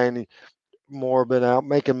wrestling guy anymore, been out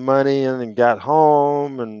making money and then got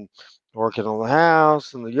home and working on the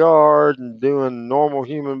house and the yard and doing normal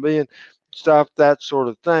human being stuff, that sort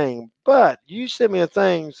of thing. But you sent me a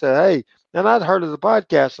thing and said, hey, and I'd heard of the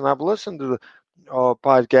podcast and I've listened to the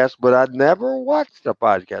podcast, but I'd never watched the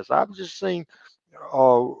podcast. I've just seen,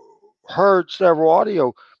 uh, heard several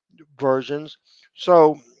audio versions.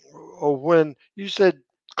 So when you said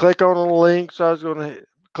click on a link, so I was going to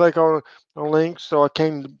click on a link. So I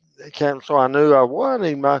came, so I knew I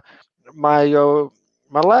wanted my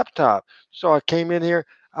laptop. So I came in here.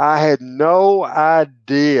 I had no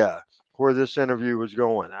idea where this interview was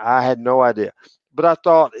going. I had no idea, but I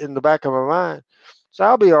thought in the back of my mind, so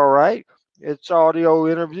I'll be all right. It's audio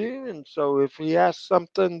interview, and so if he asks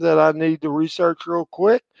something that I need to research real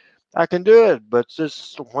quick, I can do it. But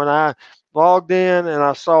just when I logged in and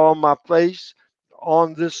I saw my face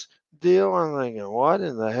on this deal, I'm thinking, what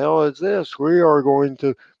in the hell is this? We are going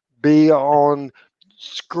to be on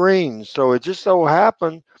screen. So it just so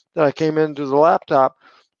happened that I came into the laptop.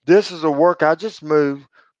 This is a work I just moved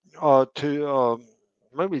to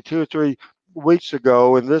maybe 2 or 3 weeks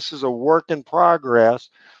ago, and this is a work in progress.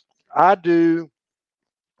 I do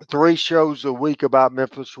 3 shows a week about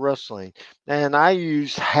Memphis wrestling, and I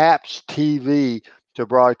use Haps TV to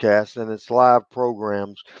broadcast, and it's live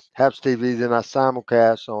programs. Haps TV, then I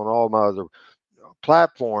simulcast on all my other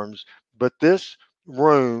platforms. But this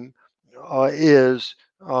room is.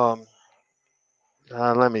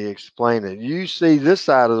 Let me explain it. You see this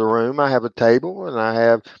side of the room, I have a table and I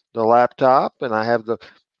have the laptop and I have the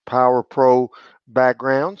Power Pro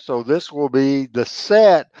background. So this will be the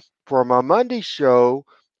set for my Monday show,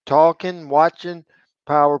 watching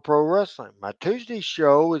Power Pro Wrestling. My Tuesday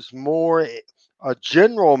show is more a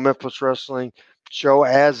general Memphis Wrestling show,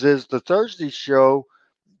 as is the Thursday show,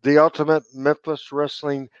 the Ultimate Memphis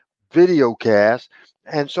Wrestling video cast.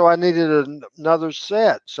 And so I needed another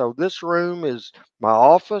set. So this room is my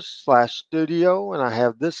office / studio, and I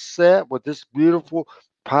have this set with this beautiful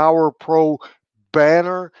Power Pro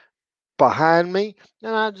banner behind me.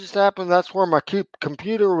 And I just happened, that's where my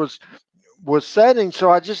computer was setting. So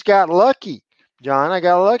I just got lucky, John. I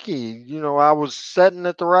got lucky. I was setting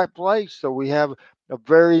at the right place. So we have a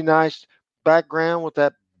very nice background with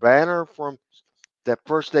that banner from that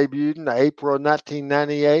first debuted in April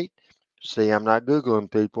 1998. See, I'm not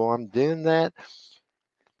Googling people. I'm doing that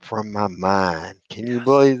from my mind. Can you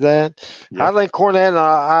believe that? Yep. I think Cornette and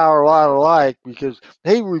I are a lot alike because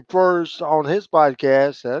he refers on his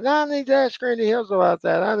podcast, and I need to ask Randy Hills about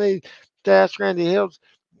that. I need to ask Randy Hills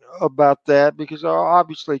about that because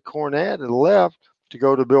obviously Cornette had left to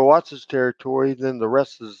go to Bill Watts' territory. Then the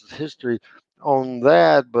rest is history on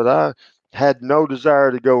that. But I had no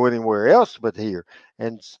desire to go anywhere else but here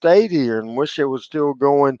and stayed here and wish it was still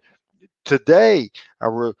going today.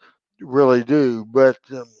 I really do. But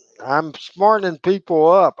I'm smartening people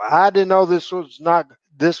up. I didn't know this was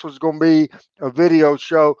going to be a video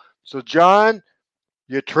show. So John,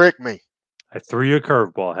 you tricked me. I threw you a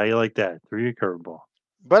curveball. How you like that? Threw you a curveball.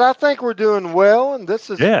 But I think we're doing well, and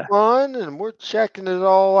this is fun, and we're checking it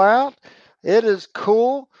all out. It is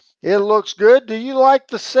cool. It looks good. Do you like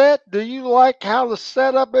the set? Do you like how the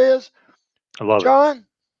setup is? I love John?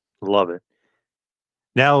 it. Love it.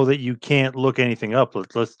 Now that you can't look anything up,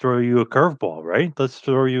 let's throw you a curveball, right? Let's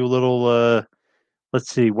throw you a little.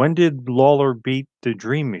 Let's see. When did Lawler beat the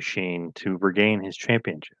Dream Machine to regain his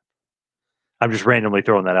championship? I'm just randomly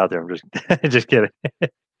throwing that out there. I'm just kidding.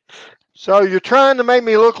 So you're trying to make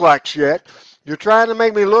me look like shit. You're trying to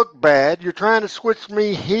make me look bad. You're trying to switch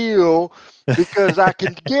me heel because I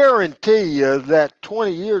can guarantee you that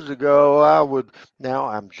 20 years ago I would. Now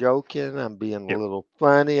I'm joking. I'm being a little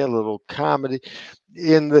funny, a little comedy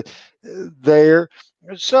in there.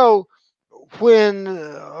 So when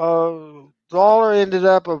Lawler ended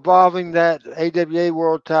up evolving that AWA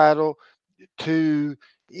World Title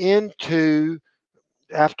into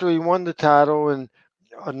after he won the title in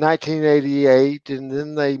 1988, and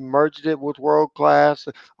then they merged it with World Class,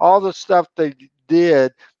 all the stuff they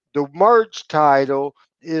did. The merged title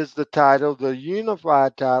is the title. The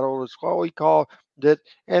unified title is what we call it.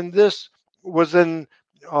 And this was in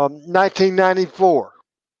 1994.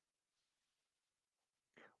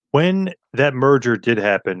 When that merger did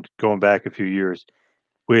happen, going back a few years,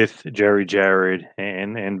 with Jerry Jarrett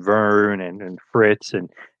and Vern and Fritz, and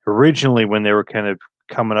originally when they were kind of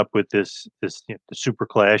coming up with this the Super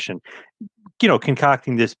Clash and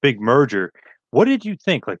concocting this big merger, what did you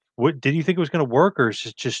think? Like, what did you think it was going to work, or is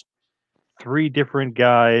it just three different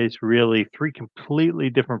guys, really three completely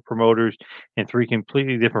different promoters and three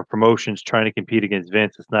completely different promotions trying to compete against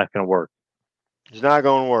Vince? It's not going to work. It's not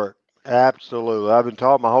going to work. Absolutely. I've been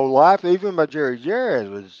taught my whole life, even by Jerry Jarrett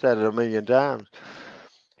has said it a million times.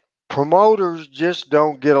 Promoters just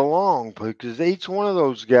don't get along because each one of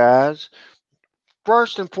those guys,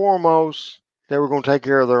 first and foremost, they were going to take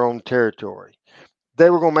care of their own territory. They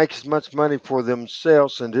were going to make as much money for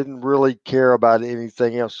themselves and didn't really care about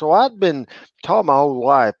anything else. So I'd been taught my whole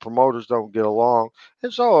life promoters don't get along.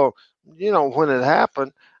 And so, when it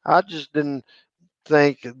happened, I just didn't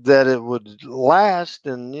think that it would last.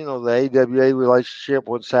 And, the AWA relationship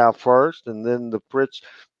went south first, and then the Fritz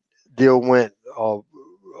deal went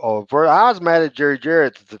first. I was mad at Jerry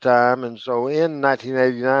Jarrett at the time, and so in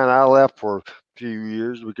 1989, I left for a few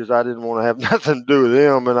years because I didn't want to have nothing to do with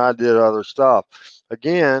him, and I did other stuff.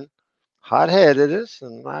 Again, hot-headedness,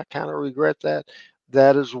 and I kind of regret that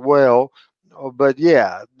as well. But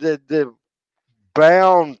yeah, they're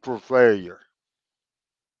bound for failure.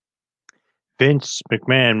 Vince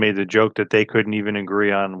McMahon made the joke that they couldn't even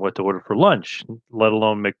agree on what to order for lunch, let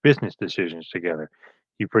alone make business decisions together.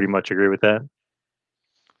 You pretty much agree with that?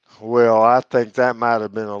 Well, I think that might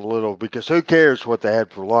have been a little, because who cares what they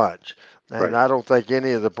had for lunch? And Right. I don't think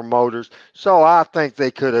any of the promoters. So I think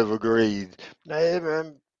they could have agreed.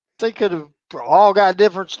 They could have all got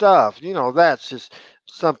different stuff. That's just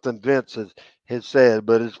something Vince has said.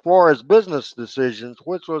 But as far as business decisions,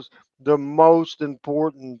 which was the most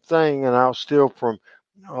important thing, and I'll steal from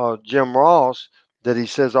Jim Ross that he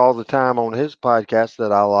says all the time on his podcast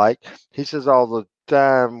that I like. He says all the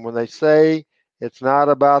time, when they say it's not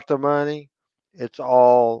about the money, it's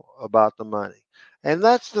all about the money. And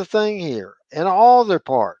that's the thing here, in all their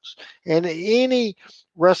parts. And any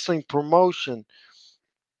wrestling promotion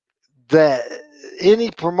that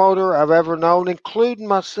any promoter I've ever known, including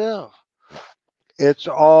myself, it's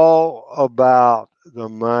all about the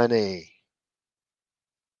money.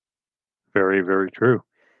 Very, very true.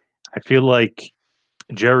 I feel like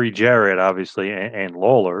Jerry Jarrett, obviously, and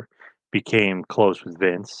Lawler became close with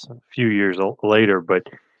Vince a few years later, but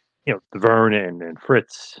Vern and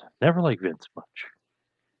Fritz never liked Vince much.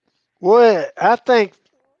 Well, I think,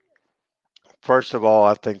 first of all,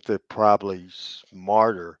 I think they're probably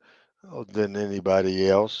smarter than anybody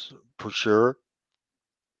else, for sure.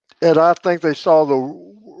 And I think they saw the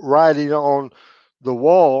writing on the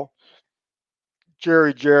wall.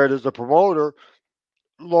 Jerry Jarrett as a promoter,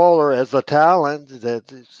 Lawler as a talent,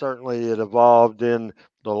 that certainly it evolved in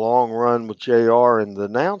the long run with JR and the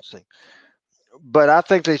announcing. But I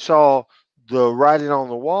think they saw the writing on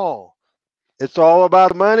the wall. It's all about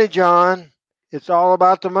the money, John. It's all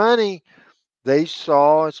about the money. They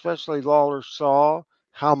saw, especially Lawler saw,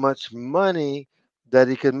 how much money that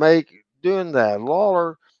he could make doing that.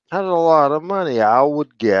 Lawler had a lot of money. I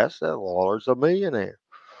would guess that Lawler's a millionaire.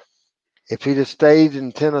 If he'd have stayed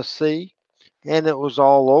in Tennessee, and it was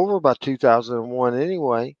all over by 2001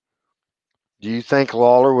 anyway, do you think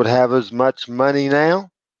Lawler would have as much money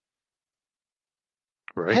now?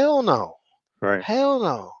 Right. Hell no. Right. Hell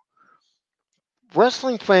no.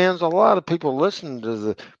 Wrestling fans, a lot of people listening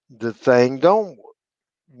to the thing don't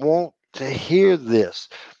want to hear this.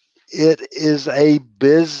 It is a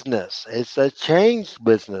business. It's a changed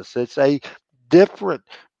business. It's a different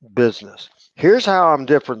business. Here's how I'm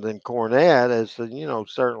different than Cornette, as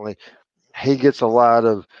certainly he gets a lot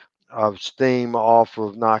of steam off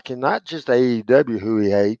of knocking not just AEW, who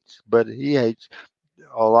he hates, but he hates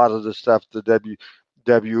a lot of the stuff the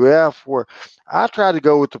WWF, where I try to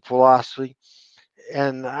go with the philosophy.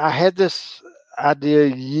 And I had this idea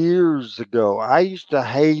years ago. I used to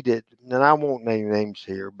hate it, and I won't name names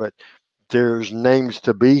here, but there's names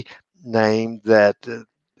to be named that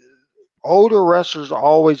older wrestlers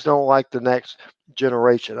always don't like the next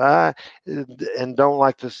generation. And don't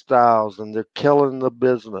like the styles, and they're killing the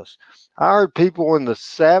business. I heard people in the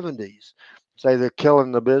 70s say they're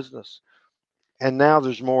killing the business, and now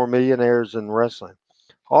there's more millionaires in wrestling.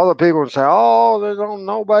 All the people say, "Oh, they don't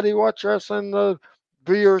nobody watch wrestling. The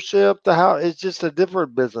viewership, the how it's just a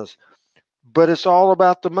different business." But it's all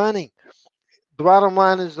about the money. The bottom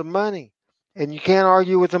line is the money, and you can't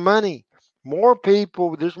argue with the money. More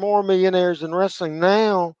people, there's more millionaires in wrestling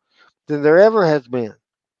now than there ever has been.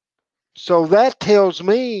 So that tells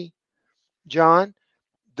me, John,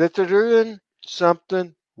 that they're doing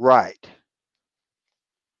something right.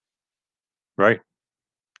 Right.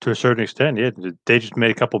 To a certain extent, yeah. They just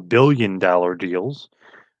made a couple $1 billion deals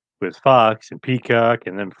with Fox and Peacock,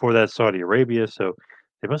 and then before that, Saudi Arabia. So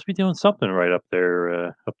they must be doing something right up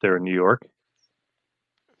there in New York.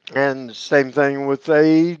 And the same thing with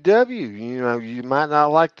AEW. You know, you might not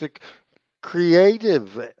like the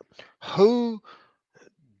creative. Who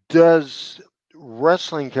does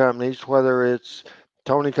wrestling companies, whether it's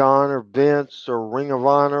Tony Khan or Vince or Ring of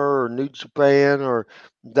Honor or New Japan, or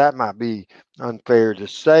that might be unfair to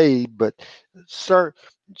say, but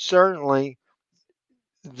certainly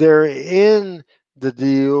they're in the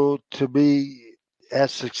deal to be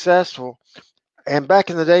as successful. And back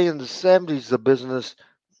in the day in the 70s, the business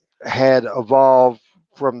had evolved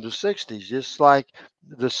from the 60s, just like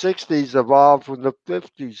the 60s evolved from the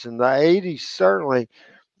 50s and the 80s, certainly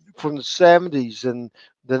from the 70s. And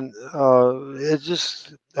then it's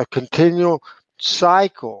just a continual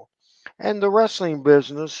cycle. And the wrestling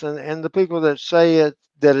business and the people that say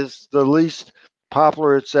that it's the least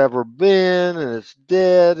popular it's ever been and it's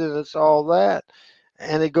dead and it's all that.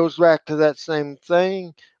 And it goes back to that same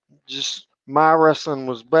thing. Just my wrestling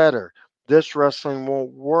was better. This wrestling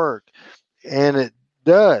won't work. And it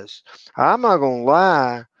does. I'm not going to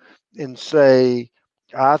lie and say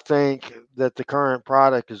I think that the current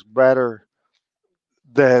product is better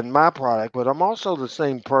than my product, but I'm also the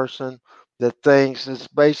same person that thinks it's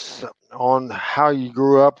based on how you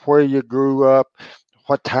grew up, where you grew up,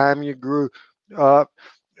 what time you grew up,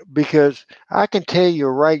 because I can tell you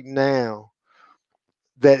right now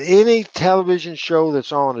that any television show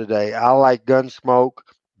that's on today, I like Gunsmoke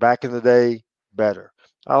back in the day better.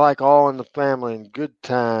 I like All in the Family and Good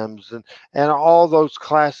Times and all those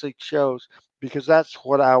classic shows because that's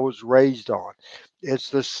what I was raised on. It's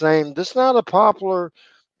the same. This is not a popular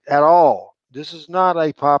at all. This is not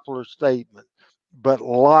a popular statement, but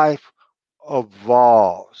life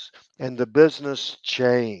evolves and the business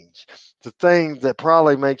change. The thing that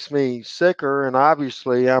probably makes me sicker, and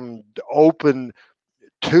obviously I'm open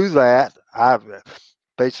to that. I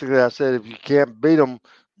said if you can't beat them,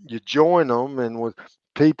 you join them, and with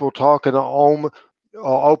people talking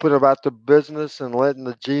open about the business and letting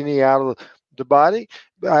the genie out of the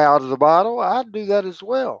bottle, I'd do that as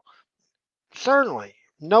well. Certainly,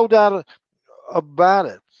 no doubt about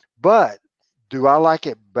it. But do I like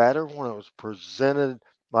it better when it was presented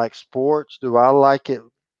like sports? Do I like it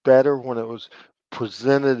better when it was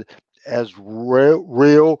presented as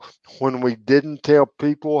real when we didn't tell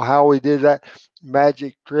people how we did that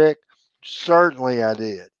magic trick? Certainly I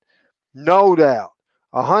did. No doubt.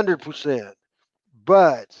 100%.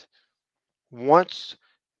 But once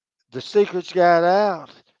the secrets got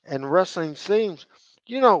out and wrestling seems,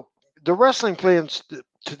 the wrestling fans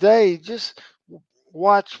today just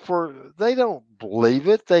they don't believe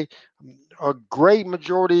it. A great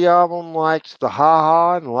majority of them likes the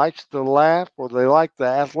ha-ha and likes to laugh, or they like the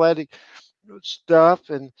athletic stuff,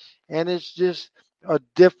 and it's just a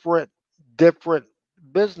different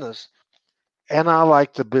business. And I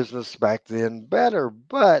like the business back then better,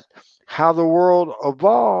 but how the world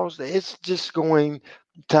evolves, it's just going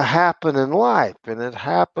to happen in life, and it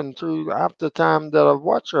happened throughout the time that I've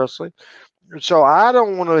watched wrestling. So I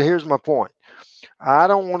don't want to. Here's my point. I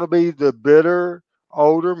don't want to be the bitter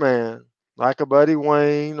older man like a Buddy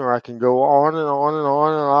Wayne, or I can go on and on and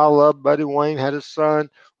on. And I love Buddy Wayne. Had his son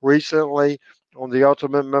recently on the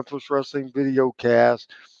Ultimate Memphis Wrestling video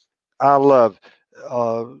cast. I love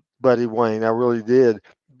Buddy Wayne. I really did.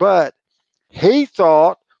 But he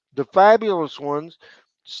thought the fabulous ones,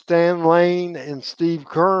 Stan Lane and Steve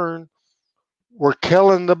Keirn, were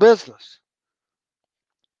killing the business.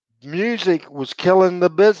 Music was killing the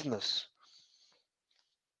business.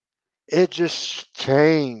 It just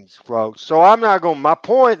changed, folks. So I'm not going. My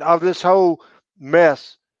point of this whole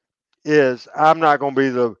mess is I'm not going to be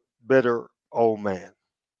the bitter old man.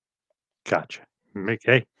 Gotcha.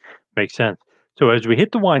 Okay, makes sense. So as we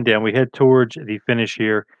hit the wind down, we head towards the finish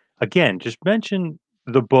here. Again, just mention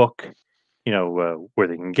the book. Where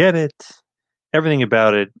they can get it, everything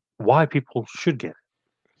about it, why people should get it.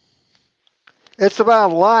 It's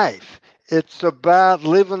about life. It's about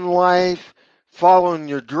living life, following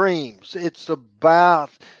your dreams. It's about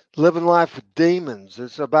living life with demons.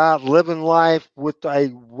 It's about living life with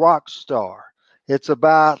a rock star. It's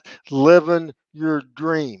about living your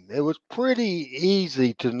dream. It was pretty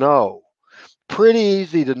easy to know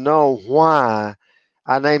why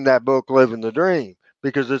I named that book Living the Dream,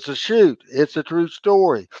 because it's a shoot. It's a true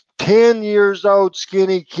story. 10 years old,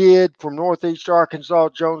 skinny kid from Northeast Arkansas,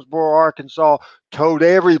 Jonesboro, Arkansas, told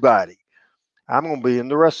everybody, I'm going to be in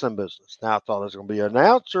the wrestling business. Now, I thought I was going to be an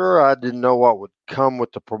announcer. I didn't know what would come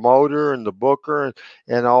with the promoter and the booker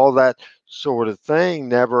and all that sort of thing.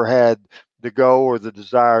 Never had the go or the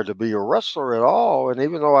desire to be a wrestler at all. And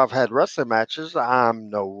even though I've had wrestling matches, I'm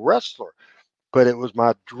no wrestler. But it was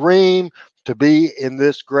my dream to be in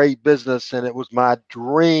this great business, and it was my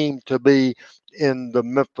dream to be in the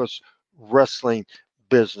Memphis wrestling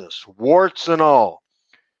business, warts and all.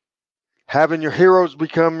 Having your heroes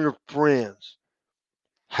become your friends,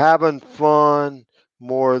 having fun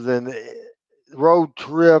more than road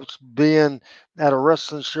trips, being at a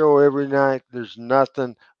wrestling show every night. There's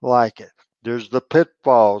nothing like it. There's the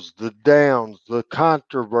pitfalls, the downs, the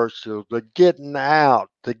controversial, the getting out,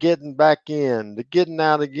 the getting back in, the getting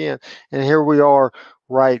out again. And here we are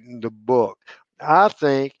writing the book. I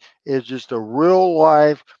think it's just a real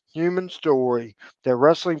life human story that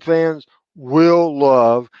wrestling fans will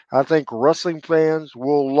love. I think wrestling fans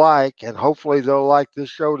will like, and hopefully they'll like this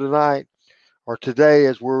show tonight or today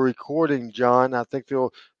as we're recording, John. I think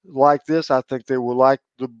they'll like this. I think they will like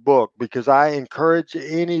the book, because I encourage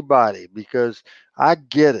anybody, because I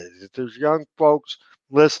get it. If there's young folks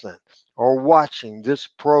listening or watching this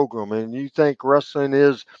program and you think wrestling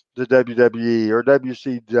is the WWE or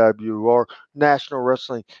WCW or National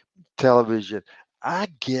Wrestling Television, I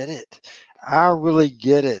get it. I really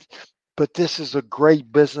get it. But this is a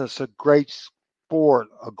great business, a great sport,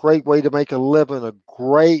 a great way to make a living, a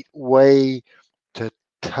great way to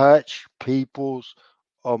touch people's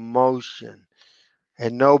emotion.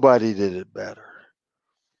 And nobody did it better.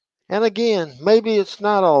 And again, maybe it's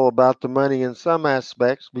not all about the money in some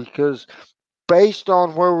aspects, because based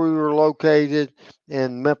on where we were located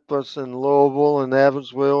in Memphis and Louisville and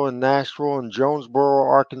Evansville and Nashville and Jonesboro,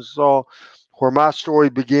 Arkansas, where my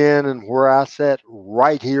story began and where I sat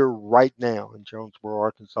right here, right now in Jonesboro,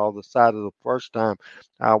 Arkansas, the site of the first time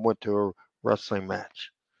I went to a wrestling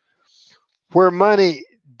match. Where money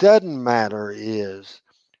doesn't matter is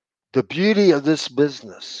the beauty of this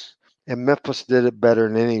business, and Memphis did it better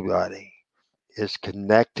than anybody, is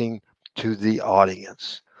connecting to the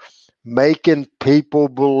audience, making people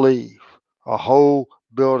believe. A whole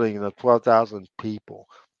building of 12,000 people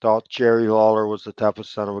thought Jerry Lawler was the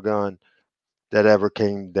toughest son of a gun that ever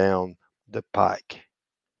came down the pike.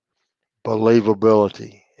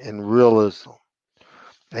 Believability and realism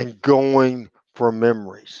and going for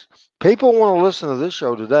memories. People want to listen to this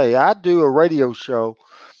show today. I do a radio show,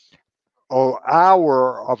 an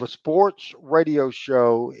hour of a sports radio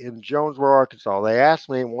show in Jonesboro, Arkansas. They asked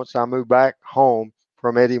me once I moved back home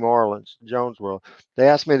from Eddie Marlin's Jonesboro, they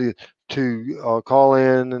asked me to call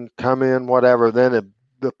in and come in, whatever. Then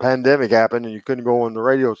the pandemic happened and you couldn't go on the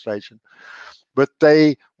radio station. But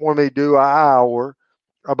they wanted me to do an hour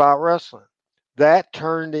about wrestling. That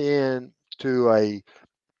turned into a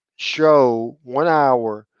show, 1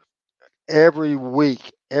 hour every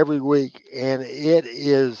week, and it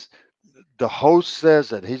is, the host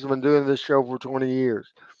says it. He's been doing this show for 20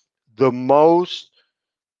 years. The most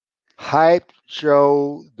hyped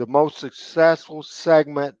show, the most successful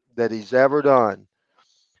segment that he's ever done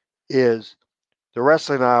is the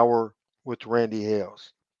Wrestling Hour with Randy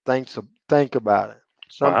Hales. Think about it.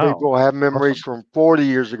 Some people have memories from 40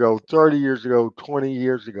 years ago, 30 years ago, 20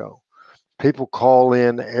 years ago. People call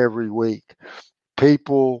in every week.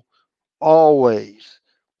 People always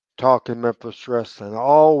talking Memphis wrestling,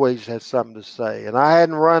 always has something to say. And I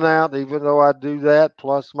hadn't run out, even though I do that,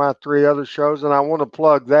 plus my 3 other shows. And I want to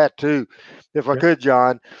plug that too, if I could,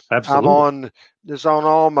 John. Absolutely. It's on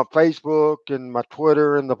all my Facebook and my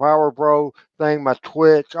Twitter and the Power Pro thing, my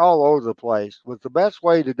Twitch, all over the place. But the best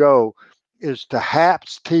way to go is to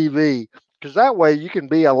Haps TV, because that way you can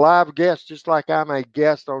be a live guest, just like I'm a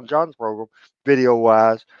guest on John's program,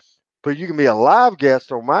 video-wise. But you can be a live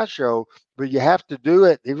guest on my show, but you have to do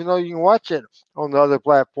it, even though you can watch it on the other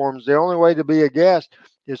platforms. The only way to be a guest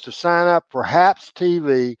is to sign up for Haps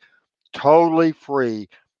TV, totally free,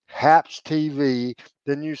 Haps TV.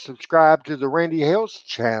 Then you subscribe to the Randy Hales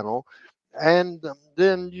channel, and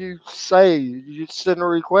then you send a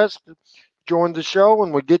request to join the show,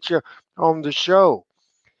 and we'll get you on the show.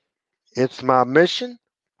 It's my mission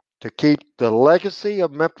to keep the legacy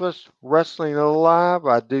of Memphis wrestling alive.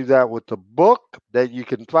 I do that with the book that you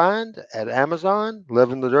can find at Amazon,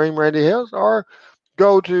 Living the Dream, Randy Hales, or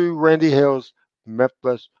go to Randy Hales,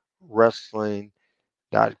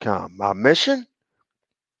 MemphisWrestling.com. My mission,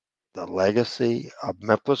 the legacy of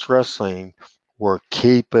Memphis wrestling. We're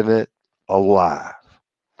keeping it alive.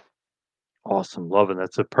 Awesome. Loving.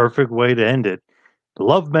 That's a perfect way to end it.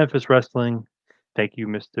 love Memphis wrestling. Thank you,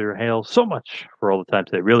 Mr. Hale, so much for all the time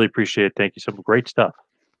today. Really appreciate it. Thank you. Some great stuff.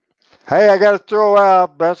 Hey, I got to throw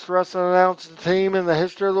out best wrestling announcing team in the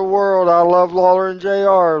history of the world. I love Lawler and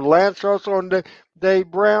JR. Lance Russell and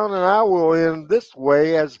Dave Brown, and I will end this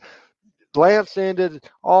way as Lance ended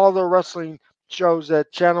all the wrestling shows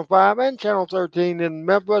at Channel 5 and Channel 13 in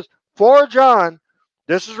Memphis. For John,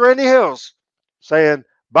 this is Randy Hills saying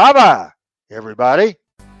bye-bye, everybody.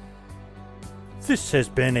 This has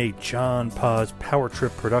been a John Paz Power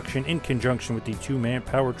Trip production in conjunction with the Two-Man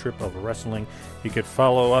Power Trip of Wrestling. You could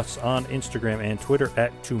follow us on Instagram and Twitter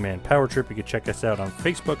at Two-Man Power Trip. You could check us out on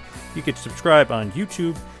Facebook. You could subscribe on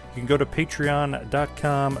YouTube. You can go to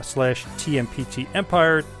patreon.com/TMPT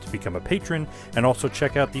Empire to become a patron, and also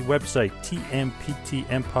check out the website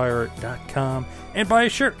tmptempire.com and buy a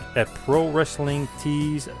shirt at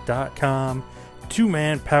prowrestlingtees.com.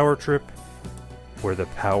 Two-Man Power Trip, where the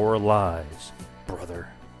power lies, brother.